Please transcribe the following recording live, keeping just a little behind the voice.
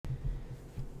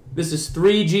This is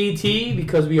 3GT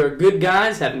because we are good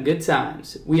guys having good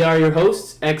times. We are your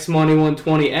hosts,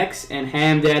 XMoney120X and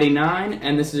HamDaddy9,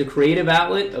 and this is a creative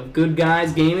outlet of Good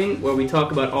Guys Gaming where we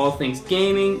talk about all things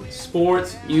gaming,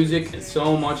 sports, music, and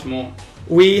so much more.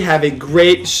 We have a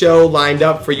great show lined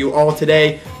up for you all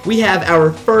today. We have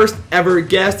our first ever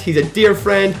guest. He's a dear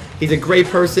friend. He's a great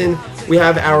person. We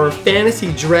have our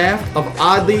fantasy draft of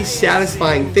oddly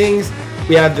satisfying things.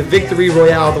 We have the Victory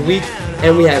Royale of the week,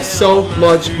 and we have so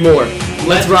much more.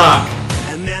 Let's rock!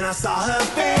 And then I saw her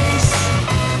face.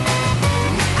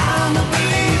 I'm a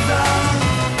believer,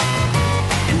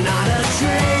 and not a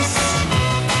trace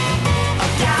of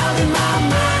doubt in my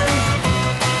mind.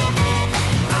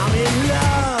 I'm in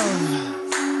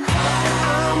love.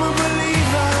 I'm a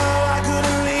believer. I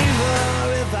couldn't leave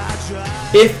her if I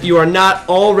tried. If you are not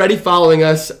already following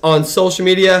us on social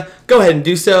media, go ahead and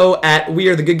do so at We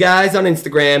Are The Good Guys on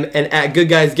Instagram and at Good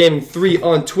Guys Gaming 3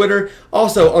 on Twitter.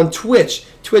 Also on Twitch,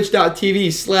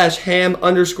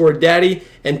 twitch.tv/ham_daddy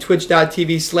and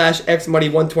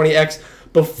twitch.tv/xmoney120x.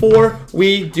 Before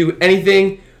we do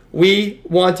anything, we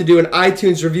want to do an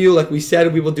iTunes review like we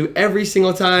said we will do every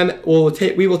single time.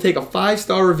 We will take a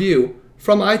 5-star review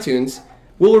from iTunes.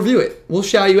 We'll review it. We'll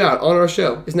shout you out on our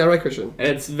show. Isn't that right, Christian?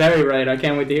 It's very right. I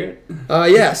can't wait to hear it.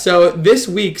 Yeah, so this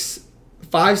week's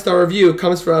 5-star review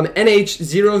comes from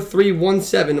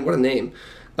NH0317, what a name,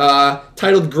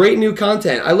 titled Great New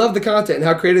Content. I love the content and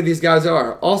how creative these guys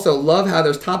are. Also, love how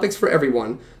there's topics for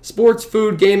everyone. Sports,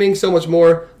 food, gaming, so much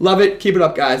more. Love it. Keep it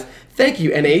up, guys. Thank you,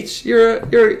 NH. You're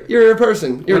a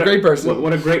person. You're a great person.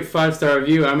 What a great 5-star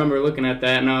review. I remember looking at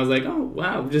that and I was like, oh,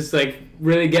 wow. Just like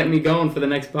really getting me going for the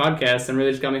next podcast and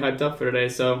really just got me hyped up for today.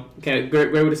 So, okay,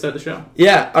 great way to start the show.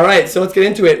 Yeah, all right. So let's get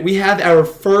into it. We have our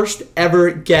first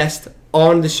ever guest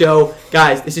on the show.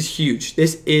 Guys, this is huge.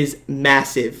 This is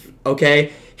massive,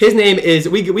 okay? His name is,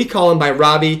 we call him by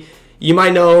Robbie. You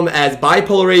might know him as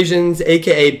Bipolar Asians,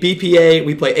 a.k.a. BPA.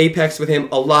 We play Apex with him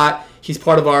a lot. He's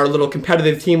part of our little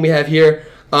competitive team we have here.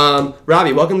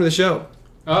 Robbie, welcome to the show.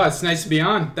 Oh, it's nice to be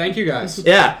on. Thank you, guys.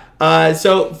 Yeah.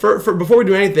 So for before we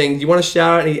do anything, do you want to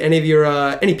shout out any of your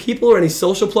any people or any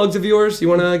social plugs of yours you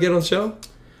want to get on the show?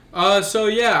 So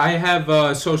yeah, I have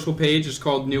a social page. It's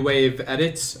called New Wave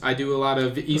Edits. I do a lot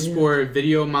of esport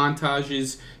video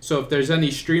montages. So if there's any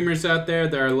streamers out there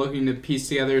that are looking to piece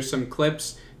together some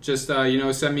clips, just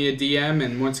send me a DM.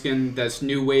 And once again, that's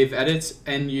New Wave Edits.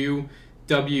 NUWAVEEDITS.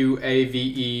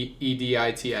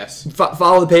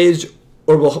 Follow the page,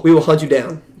 or we will hunt you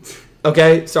down.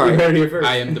 Okay, sorry. You heard it here first.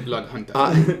 I am the Blood Hunter.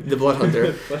 The Blood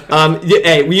Hunter.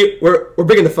 Hey, we're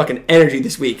bringing the fucking energy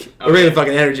this week. We're bringing the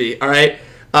fucking energy. All right.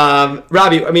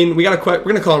 Robbie, I mean, we're gonna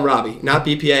call him Robbie, not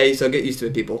BPA. So get used to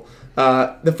it, people.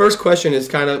 The first question is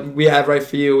kind of we have right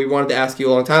for you. We wanted to ask you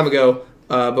a long time ago,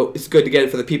 but it's good to get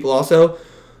it for the people also.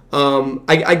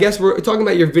 I guess we're talking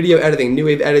about your video editing, New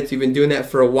Wave Edits. You've been doing that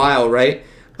for a while, right?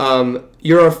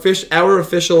 You're our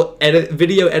official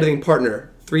video editing partner.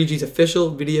 3G's official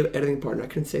video editing partner. I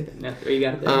couldn't say that. Yeah, you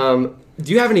got it there.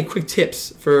 Do you have any quick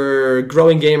tips for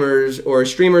growing gamers or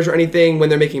streamers or anything when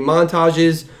they're making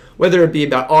montages, whether it be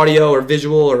about audio or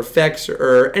visual or effects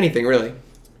or anything really?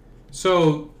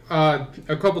 So a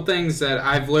couple things that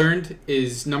I've learned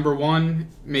is, number one,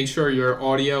 make sure your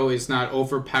audio is not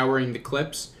overpowering the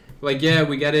clips. Like, yeah,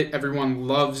 we get it. Everyone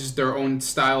loves their own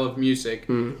style of music,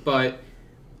 but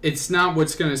it's not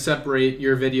what's going to separate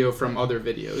your video from other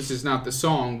videos. It's not the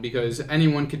song, because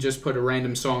anyone could just put a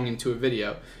random song into a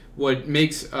video. What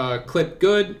makes a clip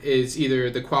good is either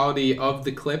the quality of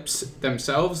the clips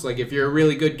themselves. Like, if you're a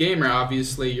really good gamer,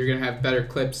 obviously you're going to have better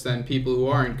clips than people who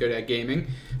aren't good at gaming.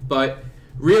 But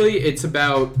really, it's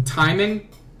about timing.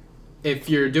 If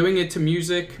you're doing it to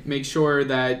music, make sure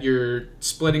that you're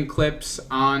splitting clips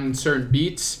on certain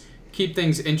beats. Keep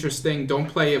things interesting. Don't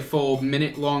play a full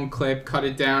minute-long clip. Cut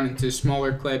it down into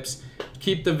smaller clips.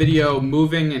 Keep the video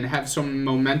moving and have some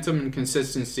momentum and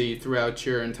consistency throughout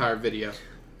your entire video.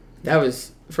 That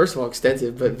was, first of all,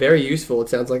 extensive, but very useful. It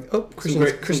sounds like,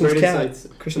 Christian's cat. Insights.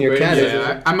 Christian, your cat.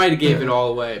 Yeah, I might have gave it all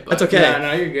away. But That's okay. Yeah,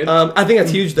 no, you're good. I think that's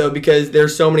huge, though, because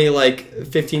there's so many,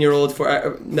 15-year-olds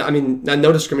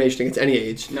no discrimination against any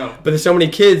age. No. But there's so many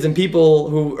kids and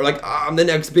people who are like, I'm the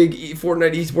next big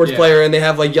Fortnite esports player, and they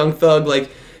have, Young Thug,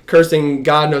 cursing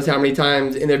God knows how many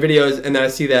times in their videos, and then I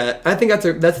see that. I think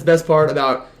that's the best part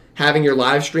about having your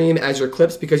live stream as your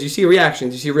clips, because you see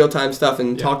reactions, you see real-time stuff,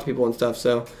 and talk to people and stuff.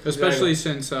 So especially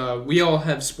since we all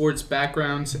have sports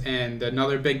backgrounds, and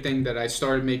another big thing that I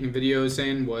started making videos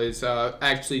in was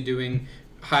actually doing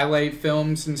highlight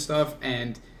films and stuff,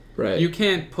 and you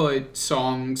can't put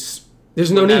songs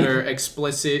There's no that need. are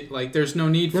explicit. Like, there's no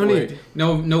need No for need. it.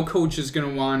 No coach is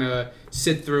gonna want to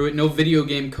sit through it. No video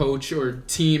game coach or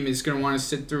team is gonna want to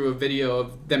sit through a video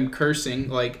of them cursing.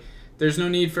 Like, there's no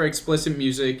need for explicit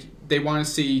music. They want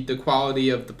to see the quality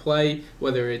of the play,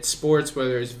 whether it's sports,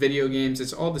 whether it's video games.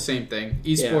 It's all the same thing.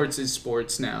 Esports is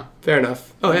sports now. Fair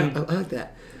enough. Oh, yeah, I like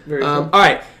that. Very All cool.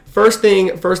 right, first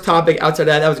topic outside of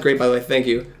that was great, by the way. Thank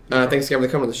you. Thanks again for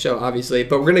coming on the show, obviously.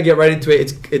 But we're going to get right into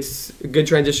it. It's a good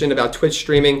transition about Twitch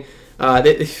streaming.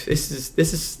 This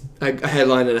is a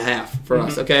headline and a half for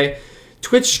us, okay?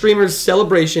 Twitch streamers'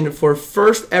 celebration for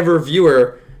first ever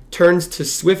viewer turns to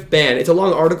swift ban. It's a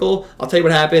long article. I'll tell you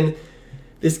what happened.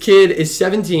 This kid is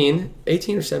 17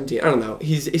 or 17. I don't know.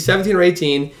 He's 17 or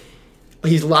 18.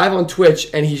 He's live on Twitch,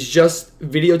 and he's just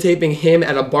videotaping him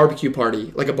at a barbecue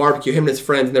party. Like a barbecue, him and his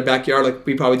friends in their backyard, like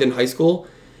we probably did in high school.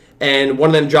 And one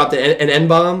of them dropped an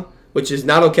N-bomb, which is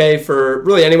not okay for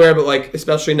really anywhere, but like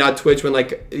especially not Twitch when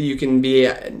like you can be,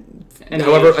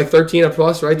 however, like 13 or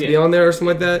plus, right, to be on there or something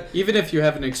like that. Even if you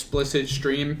have an explicit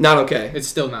stream, Not okay. it's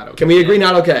still not okay. Can we agree?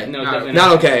 Not okay. No, Not definitely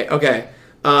Not okay. Okay.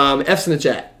 F's in the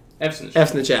chat. F's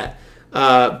F's in the chat.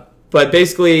 But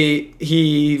basically,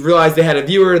 he realized they had a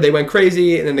viewer. They went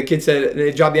crazy, and then the kid said,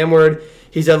 they dropped the M-word.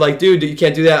 He said, like, dude, you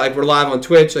can't do that. Like, we're live on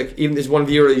Twitch. Like, even there's one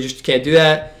viewer, you just can't do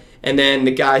that. And then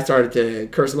the guy started to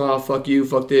curse him off, fuck you,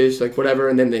 fuck this, like, whatever.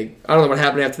 And then I don't know what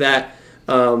happened after that.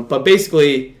 But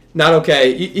basically, not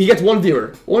okay. He gets one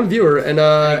viewer,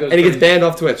 and he gets banned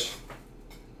off Twitch.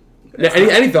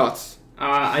 Any thoughts?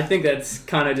 I think that's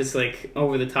kind of just like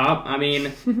over the top. I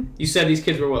mean, you said these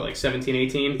kids were what, like 17,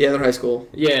 18? Yeah, they're high school.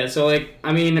 Yeah, so like,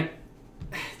 I mean,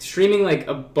 streaming like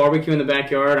a barbecue in the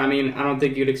backyard, I mean, I don't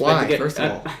think you'd expect Why, to get... first of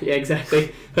all? Yeah,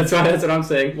 exactly. That's what I'm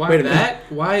saying. Why Wait a minute.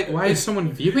 that? Why is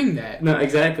someone viewing that? No,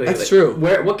 exactly. That's Like, true.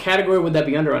 What category would that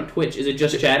be under on Twitch? Is it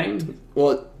just chatting?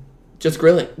 Well, just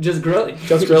grilling. Just grilling.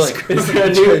 Just grilling.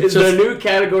 Is there a new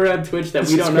category on Twitch that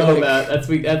we Just don't know grilling. about? That's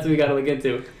what we got to look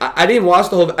into. I didn't watch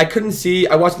the whole. I couldn't see.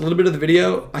 I watched a little bit of the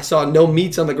video. I saw no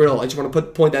meats on the grill. I just want to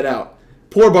point that out.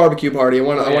 Poor barbecue party. I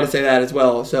want to say that as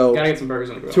well. So Gotta get some burgers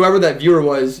on the grill. whoever that viewer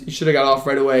was, you should have got off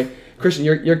right away. Christian,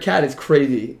 your cat is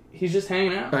crazy. He's just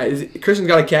hanging out. All right, Christian's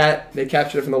got a cat. They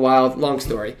captured it from the wild. Long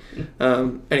story.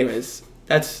 Anyways,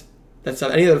 that's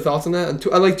any other thoughts on that?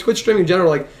 I like Twitch streaming in general.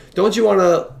 Like, don't you want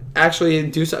to actually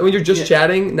do something when you're just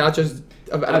chatting, not just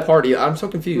at a party? I'm so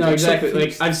confused. No, I'm so exactly. Like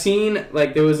confused. I've seen,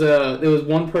 like there was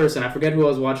one person, I forget who I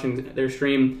was watching their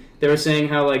stream. They were saying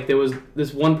how like there was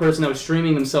this one person that was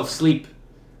streaming themselves sleep.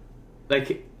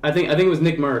 Like I think it was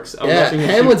Nick Merckx. I was Yeah, watching him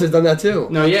Hamlin's has done that too.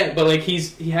 No, yeah, but like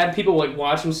he had people like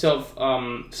watch himself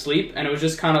sleep, and it was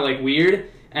just kind of like weird.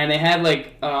 And they had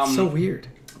like So weird.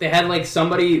 they had like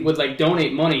somebody would like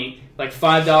donate money, like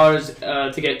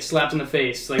 $5 to get slapped in the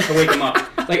face, like to wake him up.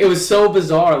 Like it was so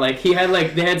bizarre. Like they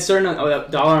had certain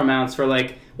dollar amounts for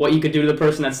like what you could do to the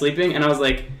person that's sleeping, and I was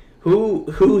like,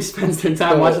 who spends their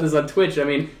time watching this on Twitch? I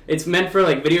mean, it's meant for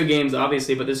like video games,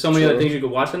 obviously, but there's so many True. other things you could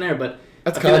watch on there. But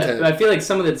That's I feel content. I feel like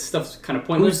some of that stuff's kind of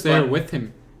pointless. Who's there but- with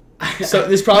him? So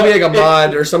there's probably like a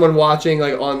mod or someone watching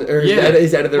like on or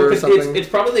his editor Well, or 'cause something. It's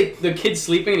probably like the kid's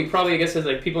sleeping, and he probably, I guess, has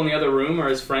like people in the other room or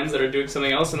his friends that are doing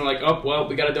something else, and they're like, "Oh, well,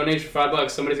 we got a donation for $5.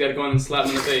 Somebody's got to go in and slap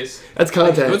him in the face." That's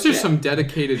content. Those are some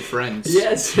dedicated friends.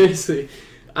 Yeah, seriously.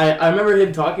 I remember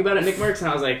him talking about it, Nick Merckx, and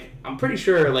I was like, I'm pretty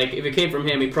sure like if it came from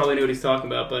him, he probably knew what he's talking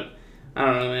about. But I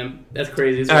don't know, man. That's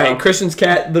crazy. All right, Christian's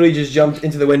cat literally just jumped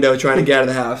into the window trying to get out of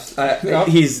the house.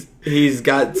 He's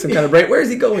got some kind of brain. Where is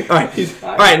he going? All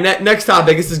right. Next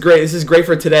topic. This is great. This is great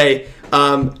for today.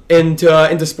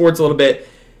 Into sports a little bit.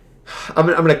 I'm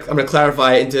gonna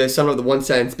clarify into some of the one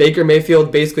sentence. Baker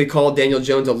Mayfield basically called Daniel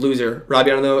Jones a loser.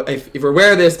 Robbie, I don't know if you're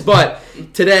aware of this, but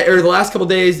today or the last couple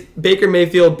days, Baker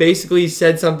Mayfield basically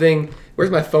said something.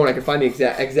 Where's my phone? I can find the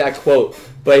exact quote.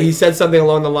 But he said something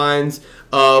along the lines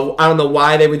of, I don't know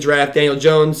why they would draft Daniel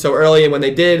Jones so early, and when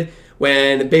they did,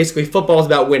 when basically football's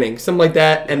about winning, something like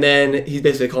that. And then he's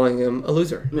basically calling him a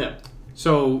loser. Yeah.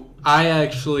 So I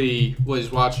actually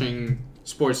was watching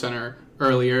SportsCenter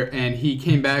earlier, and he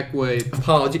came back with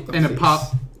Apology.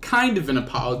 kind of an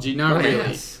apology, not My really.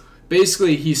 ass.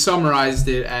 Basically, he summarized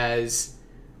it as,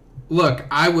 "Look,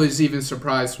 I was even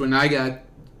surprised when I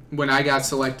got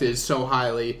selected so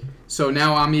highly. So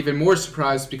now I'm even more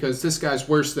surprised because this guy's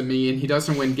worse than me, and he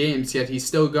doesn't win games, yet he's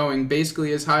still going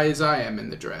basically as high as I am in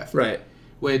the draft." Right.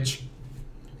 Which,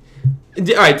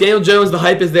 All right, Daniel Jones, the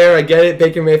hype is there. I get it.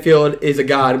 Baker Mayfield is a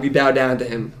god. We bow down to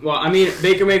him. Well, I mean,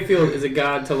 Baker Mayfield is a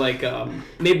god to like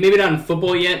maybe not in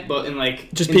football yet, but in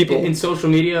like Just people. in social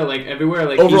media, like everywhere.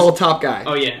 Like Overall top guy.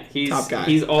 Oh yeah, he's Top guy.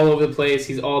 He's all over the place.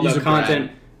 He's all He's about a brat.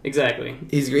 content. Exactly.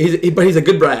 But he's a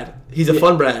good Brad. He's a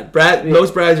fun Brad.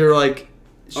 Most Brads are like,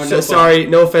 Or no sorry,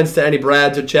 no offense to any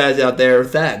Brads or Chads out there, or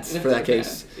Thads for that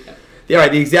case. Yeah. All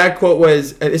right, the exact quote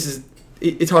was,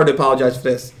 it's hard to apologize for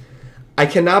this. I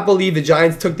cannot believe the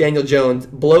Giants took Daniel Jones.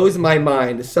 Blows my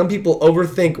mind. Some people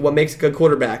overthink what makes a good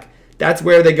quarterback. That's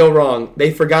where they go wrong.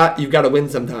 They forgot you've got to win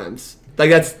sometimes. Like,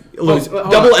 that's lose.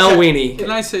 Double L weenie.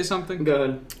 Can I say something? Go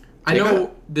ahead. I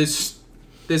know this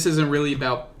isn't really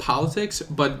about politics,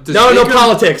 but no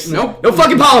politics. No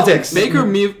fucking politics. Baker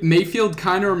Mayfield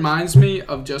kind of reminds me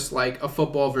of just like a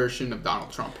football version of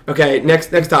Donald Trump. Okay,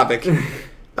 next topic.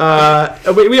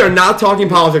 We are not talking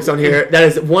politics on here. That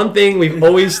is one thing we've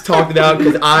always talked about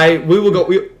because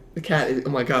the cat is,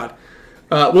 oh my god,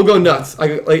 we'll go nuts.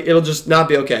 It'll just not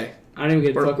be okay. I didn't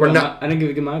even I didn't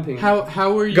give my opinion.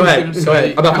 How are you? Go ahead.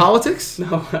 About politics?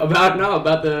 No,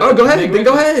 about the. Oh, go ahead. Then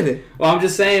go ahead. Well, I'm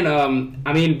just saying.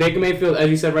 I mean, Baker Mayfield, as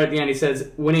you said right at the end, he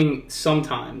says winning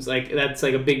sometimes. Like that's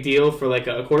like a big deal for like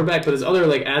a quarterback. But there's other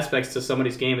like aspects to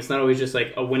somebody's game. It's not always just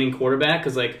like a winning quarterback.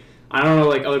 Because like I don't know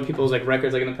like other people's like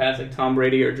records like in the past like Tom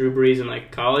Brady or Drew Brees in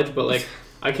like college, but like.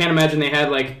 I can't imagine they had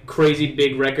like crazy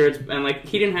big records, and like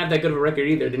he didn't have that good of a record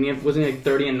either. Didn't he? Wasn't he like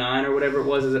 30-9 or whatever it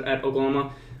was at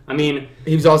Oklahoma? I mean,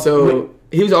 he was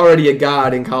already a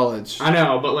god in college. I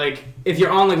know, but like if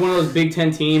you're on like one of those Big Ten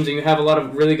teams and you have a lot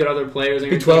of really good other players, in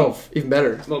your Big 12, team, even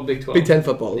better. Well, Big 12, Big 10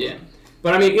 football. Yeah,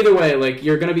 but I mean, either way, like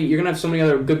you're gonna have so many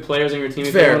other good players on your team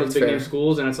if you're one of those big name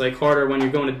schools, and it's like harder when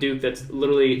you're going to Duke, that's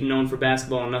literally known for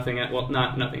basketball and nothing. Well,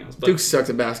 not nothing else. But, Duke sucks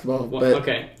at basketball. Well, but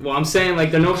okay, well I'm saying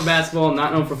like they're known for basketball,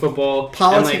 not known for football.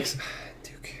 Politics. And, like,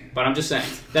 but I'm just saying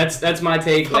that's my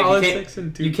take. Politics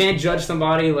like you can't judge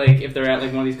somebody like if they're at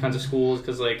like one of these kinds of schools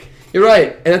because like you're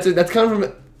right, and that's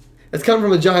coming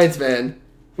from a Giants fan,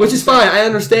 which is fine. I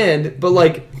understand, but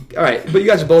like, all right, but you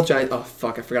guys are both Giants. Oh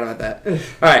fuck, I forgot about that. All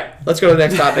right, let's go to the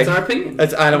next topic. That's our opinion.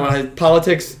 I don't want to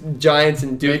politics, Giants,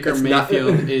 and Duke. Baker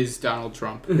Mayfield is Donald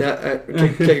Trump.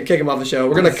 Kick him off the show.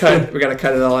 We're gonna cut. We gotta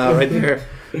cut it all out right there.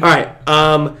 All right.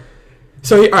 All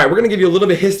right, we're gonna give you a little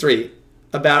bit of history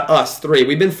about us three.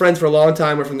 We've been friends for a long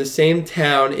time. We're from the same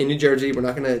town in New Jersey. We're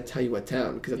not going to tell you what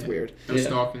town because that's weird. No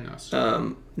stalking us.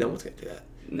 No one's going to do that.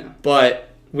 No. But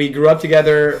we grew up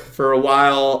together for a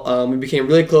while. We became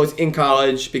really close in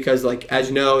college because, like, as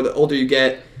you know, the older you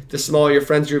get, the smaller your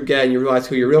friends group get, and you realize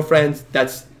who your real friends.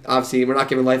 That's obviously, we're not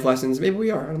giving life lessons. Maybe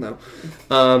we are. I don't know.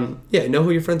 Know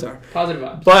who your friends are. Positive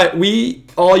vibes. But we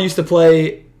all used to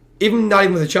play, not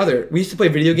even with each other. We used to play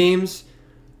video games.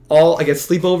 All I get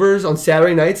sleepovers on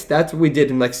Saturday nights. That's what we did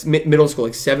in like middle school,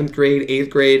 like 7th grade, 8th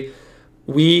grade.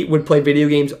 We would play video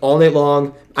games all night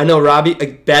long. I know Robbie,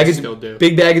 big bag of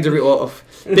Doritos,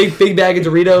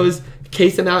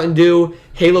 case of Mountain Dew,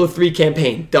 Halo 3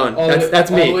 campaign done.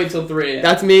 That's me. All the way till 3. Yeah.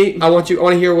 That's me. I want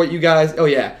to hear what you guys. Oh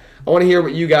yeah, I want to hear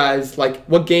what you guys like.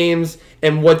 What games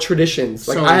and what traditions?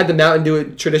 Like I had the Mountain Dew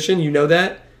tradition. You know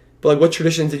that, but like what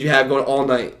traditions did you have going all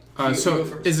night?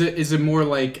 Is it more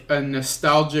like a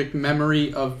nostalgic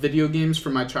memory of video games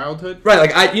from my childhood?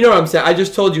 Right, like you know what I'm saying. I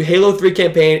just told you Halo 3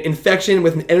 campaign, Infection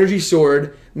with an energy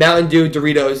sword, Mountain Dew,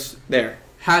 Doritos. There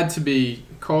had to be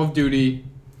Call of Duty,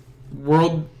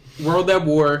 World at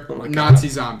War, Nazi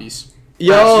zombies.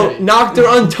 Yo, Noctur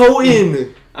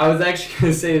Untoten. I was actually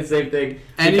gonna say the same thing.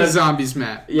 Any zombies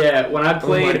map. Yeah, when I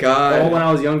played when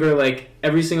I was younger, like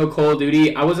every single Call of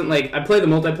Duty, I wasn't like I played the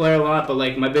multiplayer a lot, but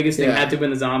like my biggest thing had to have been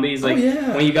the zombies. Like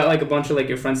when you got like a bunch of like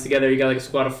your friends together, you got like a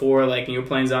squad of 4, like and you were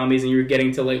playing zombies and you were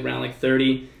getting to like round like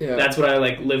 30. Yeah. That's what I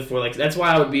like lived for. Like that's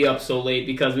why I would be up so late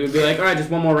because we would be like, all right, just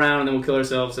one more round and then we'll kill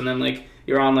ourselves, and then like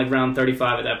you're on like round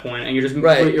 35 at that point, and you're just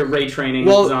you're ray training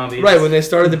zombies. Right, when they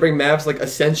started to bring maps like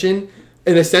Ascension.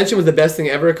 And Ascension was the best thing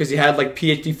ever because you had like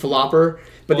PhD Flopper,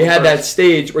 but they had that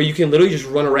stage where you can literally just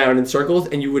run around in circles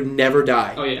and you would never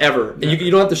die, ever. And you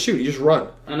don't have to shoot; you just run.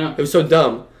 I know. It was so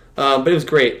dumb, but it was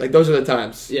great. Like those are the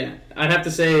times. Yeah, I'd have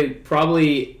to say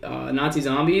probably Nazi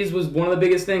Zombies was one of the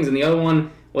biggest things, and the other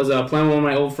one was playing with one of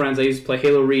my old friends. I used to play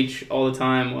Halo Reach all the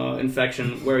time.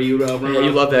 Infection, where you run. Yeah,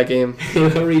 you love that game.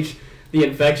 Halo Reach, the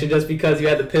Infection, just because you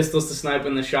had the pistols to snipe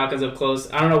and the shotguns up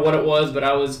close. I don't know what it was, but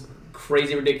I was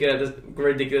crazy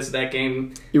ridiculous at that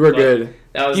game. You were good.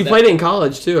 You played it in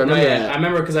college too. I remember that. I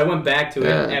remember because I went back to it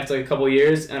after like a couple of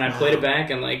years, and I played it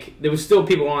back, and like there was still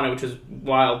people on it, which was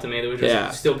wild to me. There was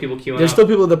just still people queuing. There's still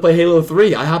people that play Halo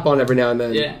 3. I hop on every now and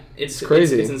then. Yeah, it's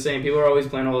crazy. It's insane. People are always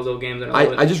playing all those old games. And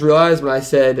I just realized when I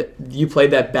said you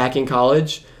played that back in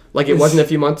college, like it wasn't a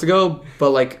few months ago,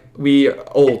 but like we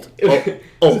old. It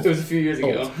Old. was a few years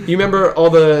ago. Old. You remember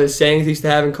all the sayings we used to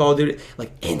have in Call of Duty?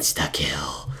 Like,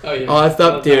 insta-kill. Oh, yeah. Oh, that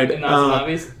stuff, All the time dude. in Nazi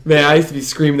lobbies. Man, I used to be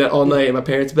screaming that all night, and my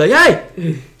parents would be like,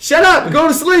 hey, shut up, go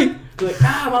to sleep. You're like,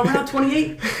 I'm on round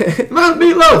 28. Mount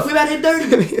Meatloaf. We about to hit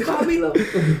 30. Come on,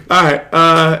 Meatloaf. All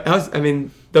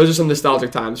right. Those are some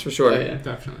nostalgic times for sure. Oh, yeah.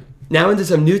 Definitely. Now into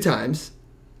some new times.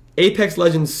 Apex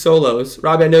Legends solos.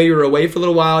 Robbie, I know you were away for a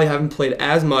little while. You haven't played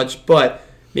as much, but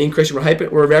me and Christian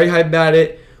were very hyped about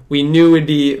it. We knew it would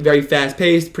be very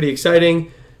fast-paced, pretty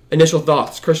exciting. Initial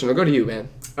thoughts. Christian, I'll go to you, man.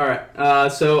 All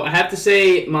right. So I have to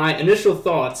say my initial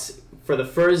thoughts for the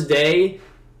first day,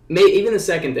 even the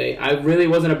second day, I really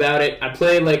wasn't about it. I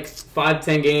played like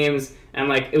 5-10 games, and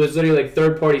like it was literally like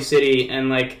third-party city, and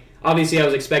like obviously I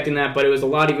was expecting that, but it was a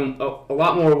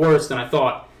lot more worse than I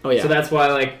thought. Oh yeah. So that's why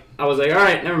like I was like, all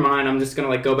right, never mind. I'm just gonna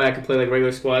like go back and play like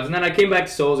regular squads, and then I came back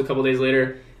to Souls a couple days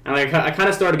later, and like I kind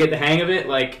of started to get the hang of it,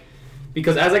 like.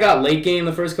 Because as I got late game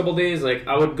the first couple days, like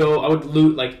I would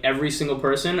loot like every single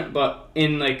person, but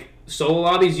in like solo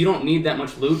lobbies you don't need that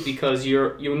much loot because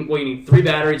you need 3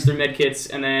 batteries, 3 med kits,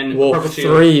 and then Whoa, purple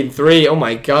shield. three. Oh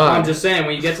my god. I'm just saying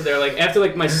when you get to there, like after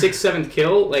like my 6th, 7th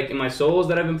kill, like in my solos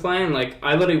that I've been playing, like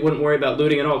I literally wouldn't worry about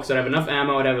looting at all because I'd have enough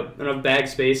ammo, I'd have enough bag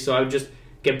space, so I would just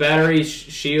get batteries,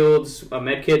 shields,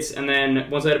 med kits, and then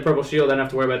once I had a purple shield, I didn't have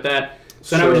to worry about that.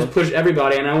 So then I would just push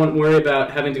everybody, and I wouldn't worry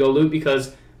about having to go loot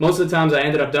because. Most of the times I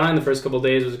ended up dying the first couple of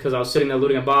days was because I was sitting there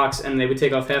looting a box and they would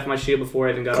take off half my shield before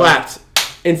I even got Clapped.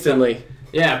 Instantly.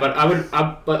 Yeah, but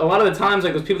but a lot of the times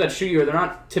like those people that shoot you, they're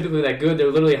not typically that good.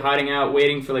 They're literally hiding out,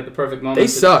 waiting for like the perfect moment. They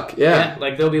suck, yeah.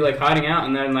 Like they'll be like hiding out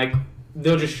and then like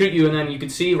they'll just shoot you and then you can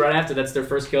see right after that's their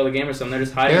first kill of the game or something. They're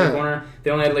just hiding in the corner. They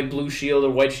only had like blue shield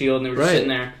or white shield and they were just sitting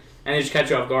there and they just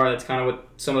catch you off guard. That's kind of what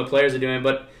some of the players are doing.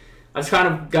 But I've kind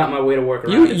of got my way to work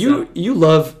around it. You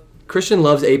love. Christian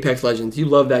loves Apex Legends. You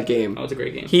love that game. Oh, it's a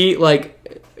great game. He's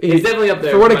definitely up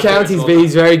there. For what it counts,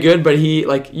 he's very good, but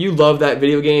you love that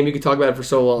video game. You could talk about it for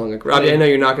so long. Like, Robbie, I know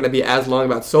you're not going to be as long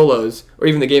about solos or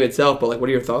even the game itself, but like, what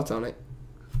are your thoughts on it?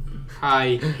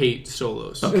 I hate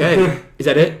solos. Okay. Is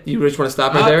that it? You just want to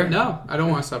stop right there? No, I don't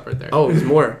want to stop right there. Oh, there's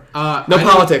more. No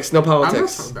politics. No I'm not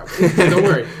politics. talking about Don't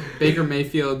worry. Baker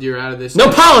Mayfield, you're out of this.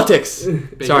 No politics!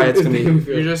 Baker, Sorry, it's going to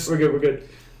be... We're good.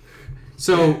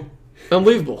 So...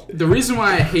 Unbelievable. The reason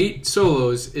why I hate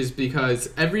solos is because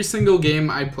every single game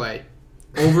I play,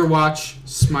 Overwatch,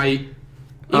 Smite,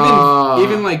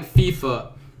 even like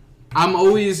FIFA, I'm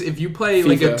always, if you play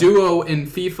like a duo in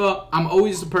FIFA, I'm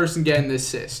always the person getting the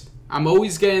assist. I'm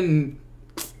always getting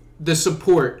the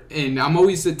support, and I'm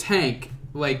always the tank.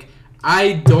 Like,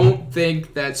 I don't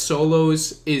think that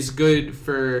solos is good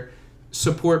for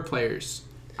support players.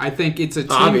 I think it's a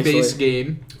team-based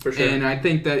game. For sure. And I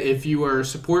think that if you are a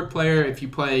support player, if you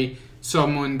play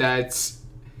someone that's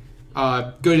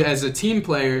good as a team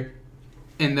player,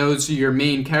 and those are your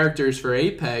main characters for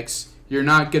Apex, you're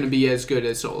not going to be as good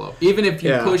as solo. Even if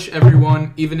you push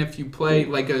everyone, even if you play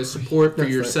like a support for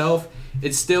yourself,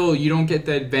 it's still, you don't get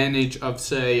the advantage of,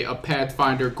 say, a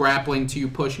Pathfinder grappling to you,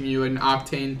 pushing you, an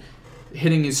Octane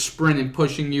hitting his sprint and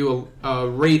pushing you, a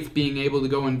Wraith being able to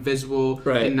go invisible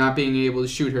and not being able to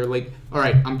shoot her. Like, all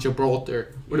right, I'm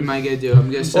Gibraltar. What am I going to do? I'm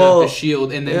going to set up the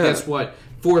shield, and then guess what?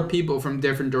 4 people from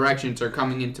different directions are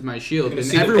coming into my shield,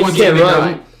 and everyone's going to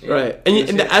die. Right,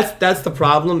 and that's the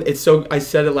problem. It's so, I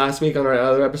said it last week on our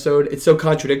other episode, it's so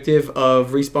contradictive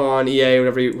of Respawn, EA,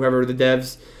 whoever the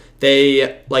devs.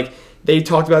 They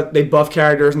talked about they buff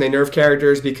characters and they nerf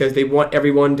characters because they want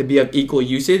everyone to be of equal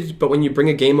usage. But when you bring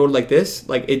a game mode like this,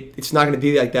 like it's not going to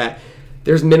be like that.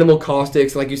 There's minimal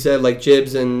caustics, like you said, like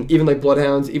Jibs and even like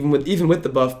Bloodhounds, even with the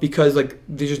buff, because like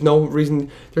there's just no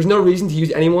reason. There's no reason to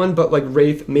use anyone but like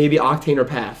Wraith, maybe Octane or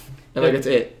Path, and like that's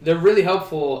it. They're really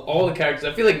helpful. All the characters.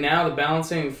 I feel like now the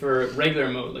balancing for regular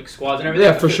mode, like squads and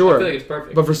everything. Yeah, for sure. I feel like it's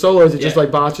perfect. But for solos, it just like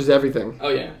botches everything. Oh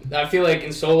yeah, I feel like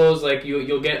in solos, like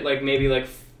you'll get like maybe like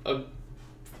a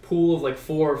pool of like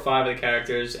 4 or 5 of the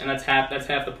characters, and that's half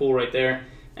the pool right there.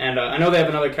 And I know they have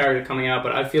another character coming out,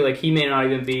 but I feel like he may not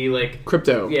even be like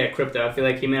Crypto. Yeah, Crypto. I feel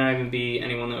like he may not even be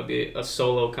anyone that would be a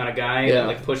solo kind of guy that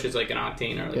like pushes like an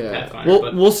Octane or like a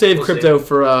Pathfinder. We'll save Crypto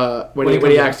for when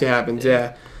he actually happens.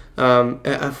 Yeah.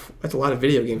 That's a lot of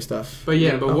video game stuff. But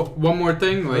one more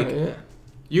thing, like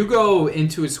you go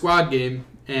into a squad game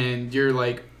and you're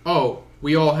like, oh,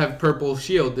 we all have purple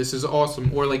shield. This is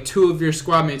awesome. Or like 2 of your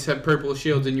squad mates have purple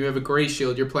shields and you have a gray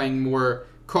shield. You're playing more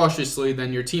cautiously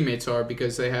than your teammates are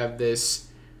because they have this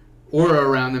aura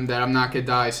around them that I'm not going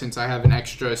to die since I have an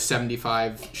extra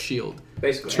 75 shield.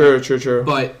 Basically. True.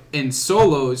 But in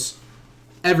solos,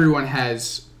 everyone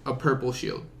has a purple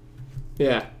shield.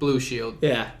 Yeah. Blue Shield.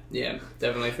 Yeah. Yeah,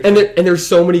 definitely. For And sure. there's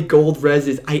so many gold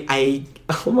reses.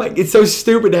 Oh my, it's so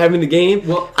stupid to have in the game.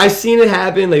 Well- I've seen it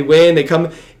happen. They win, they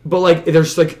come, but like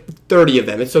there's like 30 of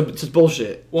them. It's just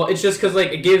bullshit. Well, it's just because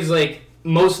like it gives like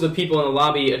most of the people in the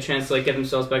lobby a chance to like get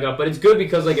themselves back up. But it's good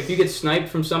because like if you get sniped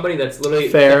from somebody that's literally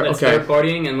Fair, that's okay. third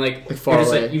partying and like, Like, far you're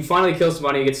just, away. like, you finally kill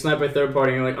somebody, you get sniped by third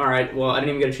party, and you're like, all right, well I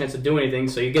didn't even get a chance to do anything.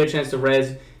 So you get a chance to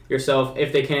res yourself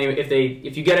if they can't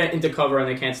if you get it into cover and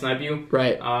they can't snipe you.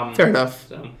 Right. Fair enough.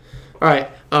 So All right.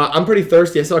 I'm pretty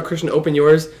thirsty. I saw Christian open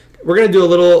yours. We're gonna do a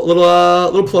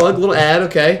little plug, little ad.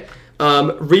 Okay.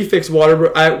 Refix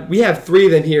water. We have 3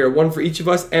 of them here, one for each of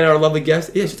us and our lovely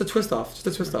guest. Yeah, just a twist off.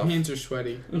 My hands are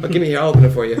sweaty. Oh, give me here. I'll open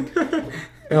it for you.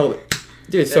 Hold it.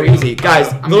 Dude, it's so There we go. easy.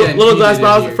 Guys, I'm little getting glass heated in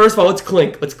bottles. here. First of all, let's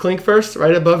clink. Let's clink first,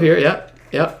 right above here. Yep.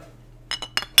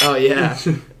 Oh, yeah.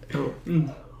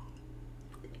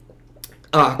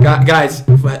 Guys,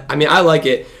 I mean, I like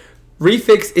it.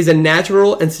 Refix is a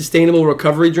natural and sustainable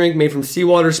recovery drink made from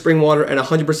seawater, spring water, and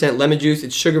 100% lemon juice.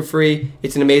 It's sugar-free.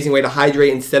 It's an amazing way to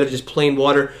hydrate instead of just plain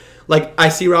water. Like, I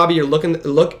see, Robbie, you're look.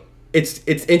 It's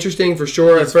interesting for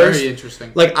sure It's at first. very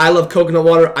interesting. Like, I love coconut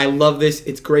water. I love this.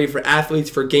 It's great for athletes,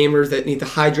 for gamers that need to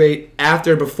hydrate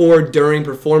after, before, during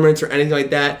performance or anything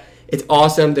like that. It's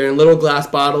awesome. They're in little glass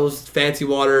bottles, fancy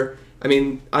water. I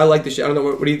mean, I like this shit. I don't know.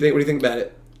 What do you think? What do you think about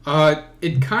it?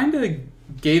 It kind of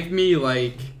gave me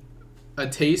like a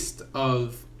taste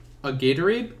of a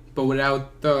Gatorade, but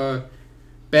without the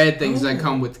bad things that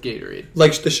come with Gatorade.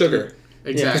 Like the sugar.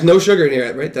 There's Exactly. no sugar in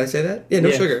here, right? Did I say that? Yeah, no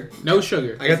Yeah. sugar. No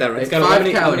sugar. I got that right. it's got a 5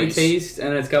 lemony calories. taste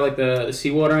and it's got like the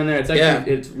seawater in there. It's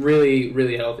actually Yeah. it's really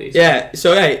really healthy. So. Yeah,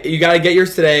 so hey, you gotta get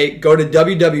yours today. Go to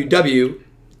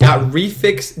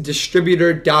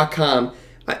www.refixdistributor.com.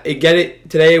 Get it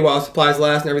today while supplies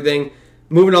last and everything.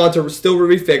 Moving on to still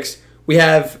Refix, we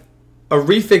have a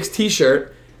Refix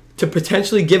T-shirt to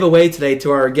potentially give away today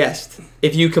to our guest.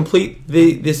 If you complete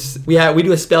we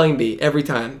do a spelling bee every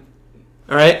time.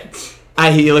 All right,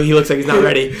 he looks like he's not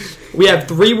ready. We have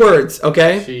 3 words,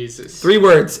 okay? Jesus. 3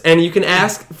 words, and you can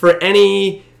ask for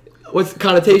any what's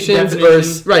connotations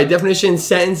Definitions. or definitions,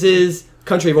 sentences,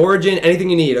 country of origin, anything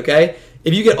you need. Okay,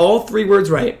 if you get all 3 words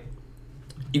right,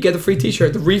 you get the free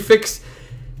T-shirt. The Refix,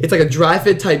 it's like a dry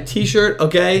fit type T-shirt.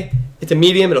 Okay, it's a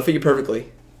medium. It'll fit you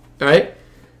perfectly. All right,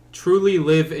 Truly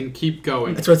live and keep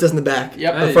going. that's what it says in the back.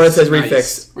 Yep. The front says Nice.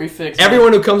 Refix. Refix.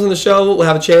 Everyone who comes on the show will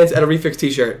have a chance at a Refix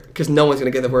T-shirt because no one's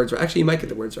gonna get the words right. Actually, you might get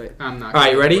the words right. I'm not. All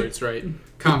right, you getting the ready? words right.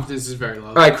 Confidence is very low.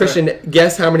 All right, Christian,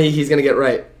 guess how many he's gonna get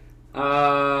right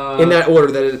in that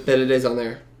order that it is on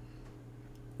there.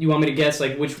 You want me to guess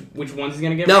like which ones he's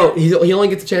gonna get? No, right? he only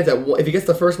gets a chance at one. If he gets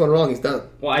the first one wrong, he's done.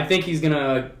 Well, I think he's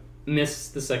gonna miss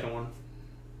the second one.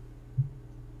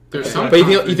 There's some But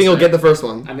you think he'll get the first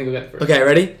one? I think he'll get the first. Okay,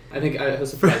 ready? I think he'll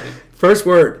surprise me. First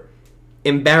word,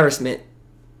 embarrassment.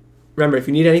 Remember, if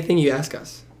you need anything, you ask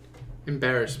us.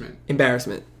 embarrassment.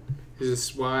 Embarrassment. This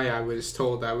is why I was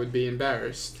told I would be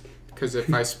embarrassed. Because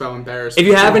if I spell embarrassment,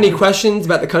 If you have any questions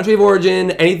about the country of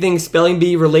origin, anything spelling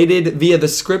bee related via the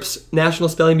Scripps National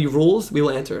Spelling Bee rules, we will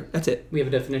answer. That's it. We have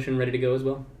a definition ready to go as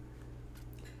well.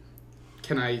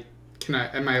 Can I?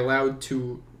 Am I allowed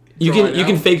to? You draw can it you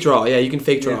can out? fake draw. Yeah, you can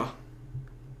fake draw.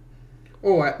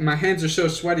 Oh, my hands are so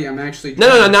sweaty. I'm actually.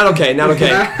 No, not okay, not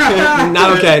okay,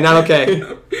 not okay, not okay.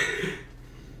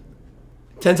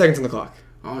 10 seconds on the clock.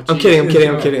 Oh, I'm geez.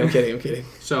 kidding.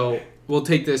 So we'll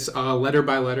take this letter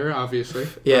by letter, obviously.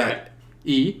 Yeah, Alright.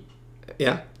 E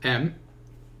yeah. M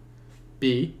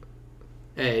B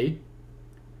A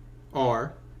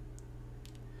R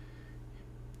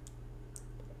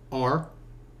R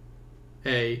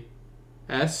A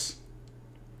S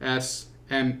S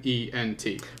MENT.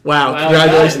 Wow, Wow,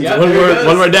 congratulations. yeah, one there it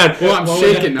word goes. down. Well, I'm Well,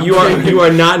 shaking. I'm You shaking. are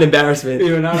not an embarrassment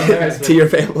You're not embarrassment. to your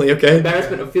family, okay?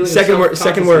 Embarrassment of feeling Second of word.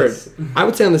 self-consciousness. I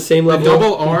would say on the same The level.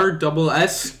 double R, double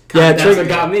S. Yeah, That's trick- what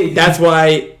got me. That's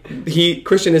why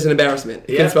Christian is an embarrassment.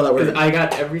 He Yeah, can't spell that 'cause word. I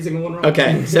got every single one wrong.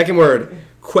 Okay, second word.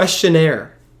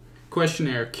 Questionnaire.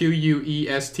 Questionnaire.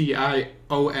 QUESTIONAIRE.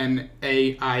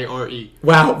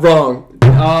 Wow, wrong.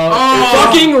 Oh,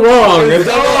 Fucking wrong.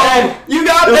 you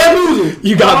got bamboozled.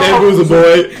 You got bamboozled,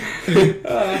 boy.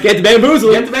 Get the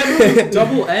bamboozled. Get the bamboozled.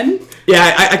 Double N?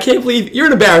 Yeah, I can't believe you're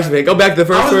an embarrassment. Go back to the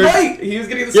first I was word. right. He was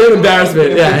getting the You're an second one embarrassment.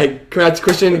 wrong. Yeah, hey, congrats,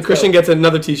 Christian. Christian gets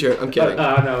another T-shirt. I'm kidding.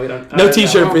 No, we don't. No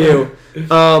T-shirt for you.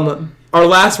 Our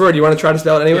last word. You want to try to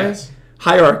spell it anyway? Yes.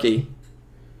 Hierarchy.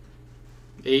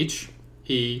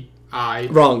 HEI.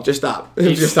 Wrong. Just stop.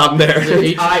 Just stop there.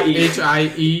 H-I-E.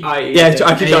 HIE. Yeah,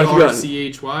 I keep going. Keep going.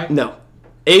 ARCHY. No.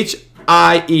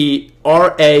 HIERARCHY.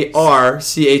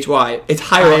 It's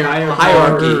hierarchy.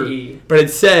 Hierarchy. But it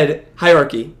said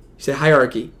hierarchy. said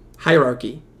hierarchy.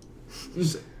 Hierarchy.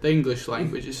 The English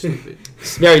language is stupid.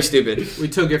 It's very stupid. We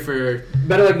took it for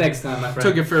Better luck next time, my friend.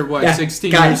 took it for what Yeah,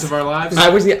 16 guys, years of our lives. I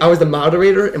was the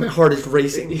moderator, and my heart is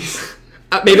racing.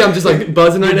 Maybe I'm just like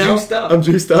buzzing right You're now. juiced up. I'm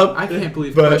juiced up. I can't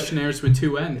believe But- questionnaires with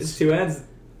 2 It's N's. 2 N's.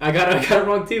 I got it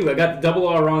wrong too. I got the double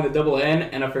R wrong, the double N,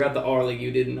 and I forgot the R like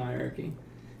you did in hierarchy.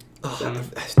 Oh,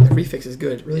 So- the refix is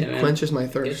good. It really Yeah, man. quenches my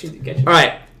thirst. Get you. All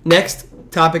right, next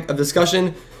topic of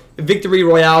discussion: Victory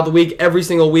Royale of the week. Every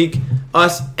single week,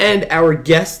 us and our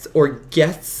guests or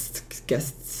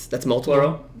guests. That's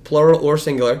multiple, plural or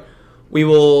singular. We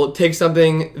will take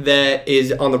something that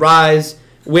is on the rise,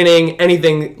 winning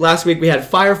anything. Last week we had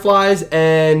Fireflies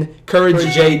and Courage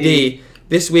JD.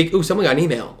 This week, someone got an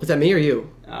email. Was that me or you?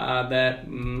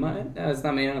 That's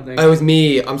not me. I don't think. Oh, it was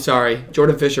me. I'm sorry.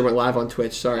 Jordan Fisher went live on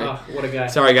Twitch. Sorry. Oh, what a guy.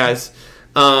 Sorry, guys.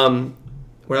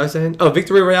 What was I saying? Oh,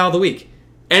 Victory Royale of the week.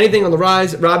 Anything on the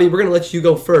rise, Robbie? We're gonna let you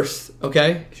go first,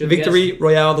 okay? Should we Victory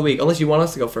Royale of the week. Unless you want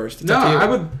us to go first. It's No, up to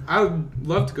you. I would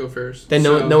love to go first. Then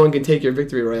So- no one can take your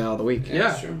Victory Royale of the week.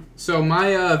 Yeah. Sure. So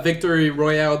my victory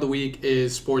royale of the week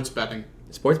is sports betting.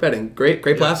 Sports betting, great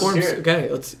platforms. let's hear it. Okay,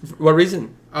 what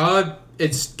reason?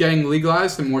 It's getting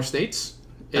legalized in more states.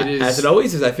 It is As it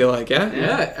always is. I feel like, yeah.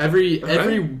 Yeah,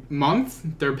 every month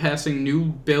they're passing new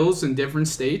bills in different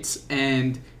states,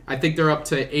 and I think they're up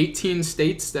to 18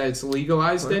 states that it's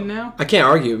legalized in now. I can't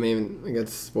argue. I mean,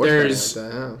 against sports There's-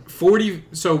 betting like that. 40.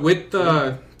 So with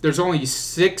there's only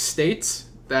 6 states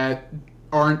that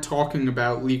aren't talking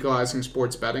about legalizing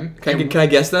sports betting. Yeah. Can I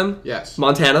guess them? Yes.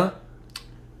 Montana.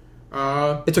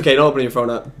 Uh, It's okay. Don't open your phone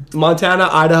up. Montana,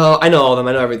 Idaho. I know all of them.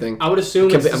 I know everything. I would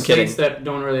assume it's the I'm kidding. states that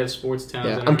don't really have sports towns.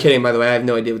 Yeah, in I'm it. kidding. By the way, I have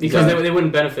no idea what these Because are. they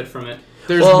wouldn't benefit from it.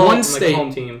 there's Well, one Like state. a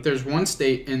home team. There's one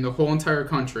state in the whole entire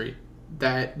country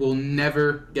that will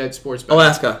never get sports betting.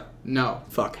 Alaska. No,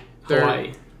 Fuck. they're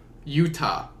Hawaii,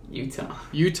 Utah. Utah.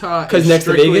 Utah. Because is next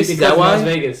to strictly- Vegas? Is that Because why? Las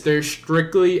Vegas. They're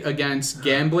strictly against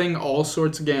gambling, all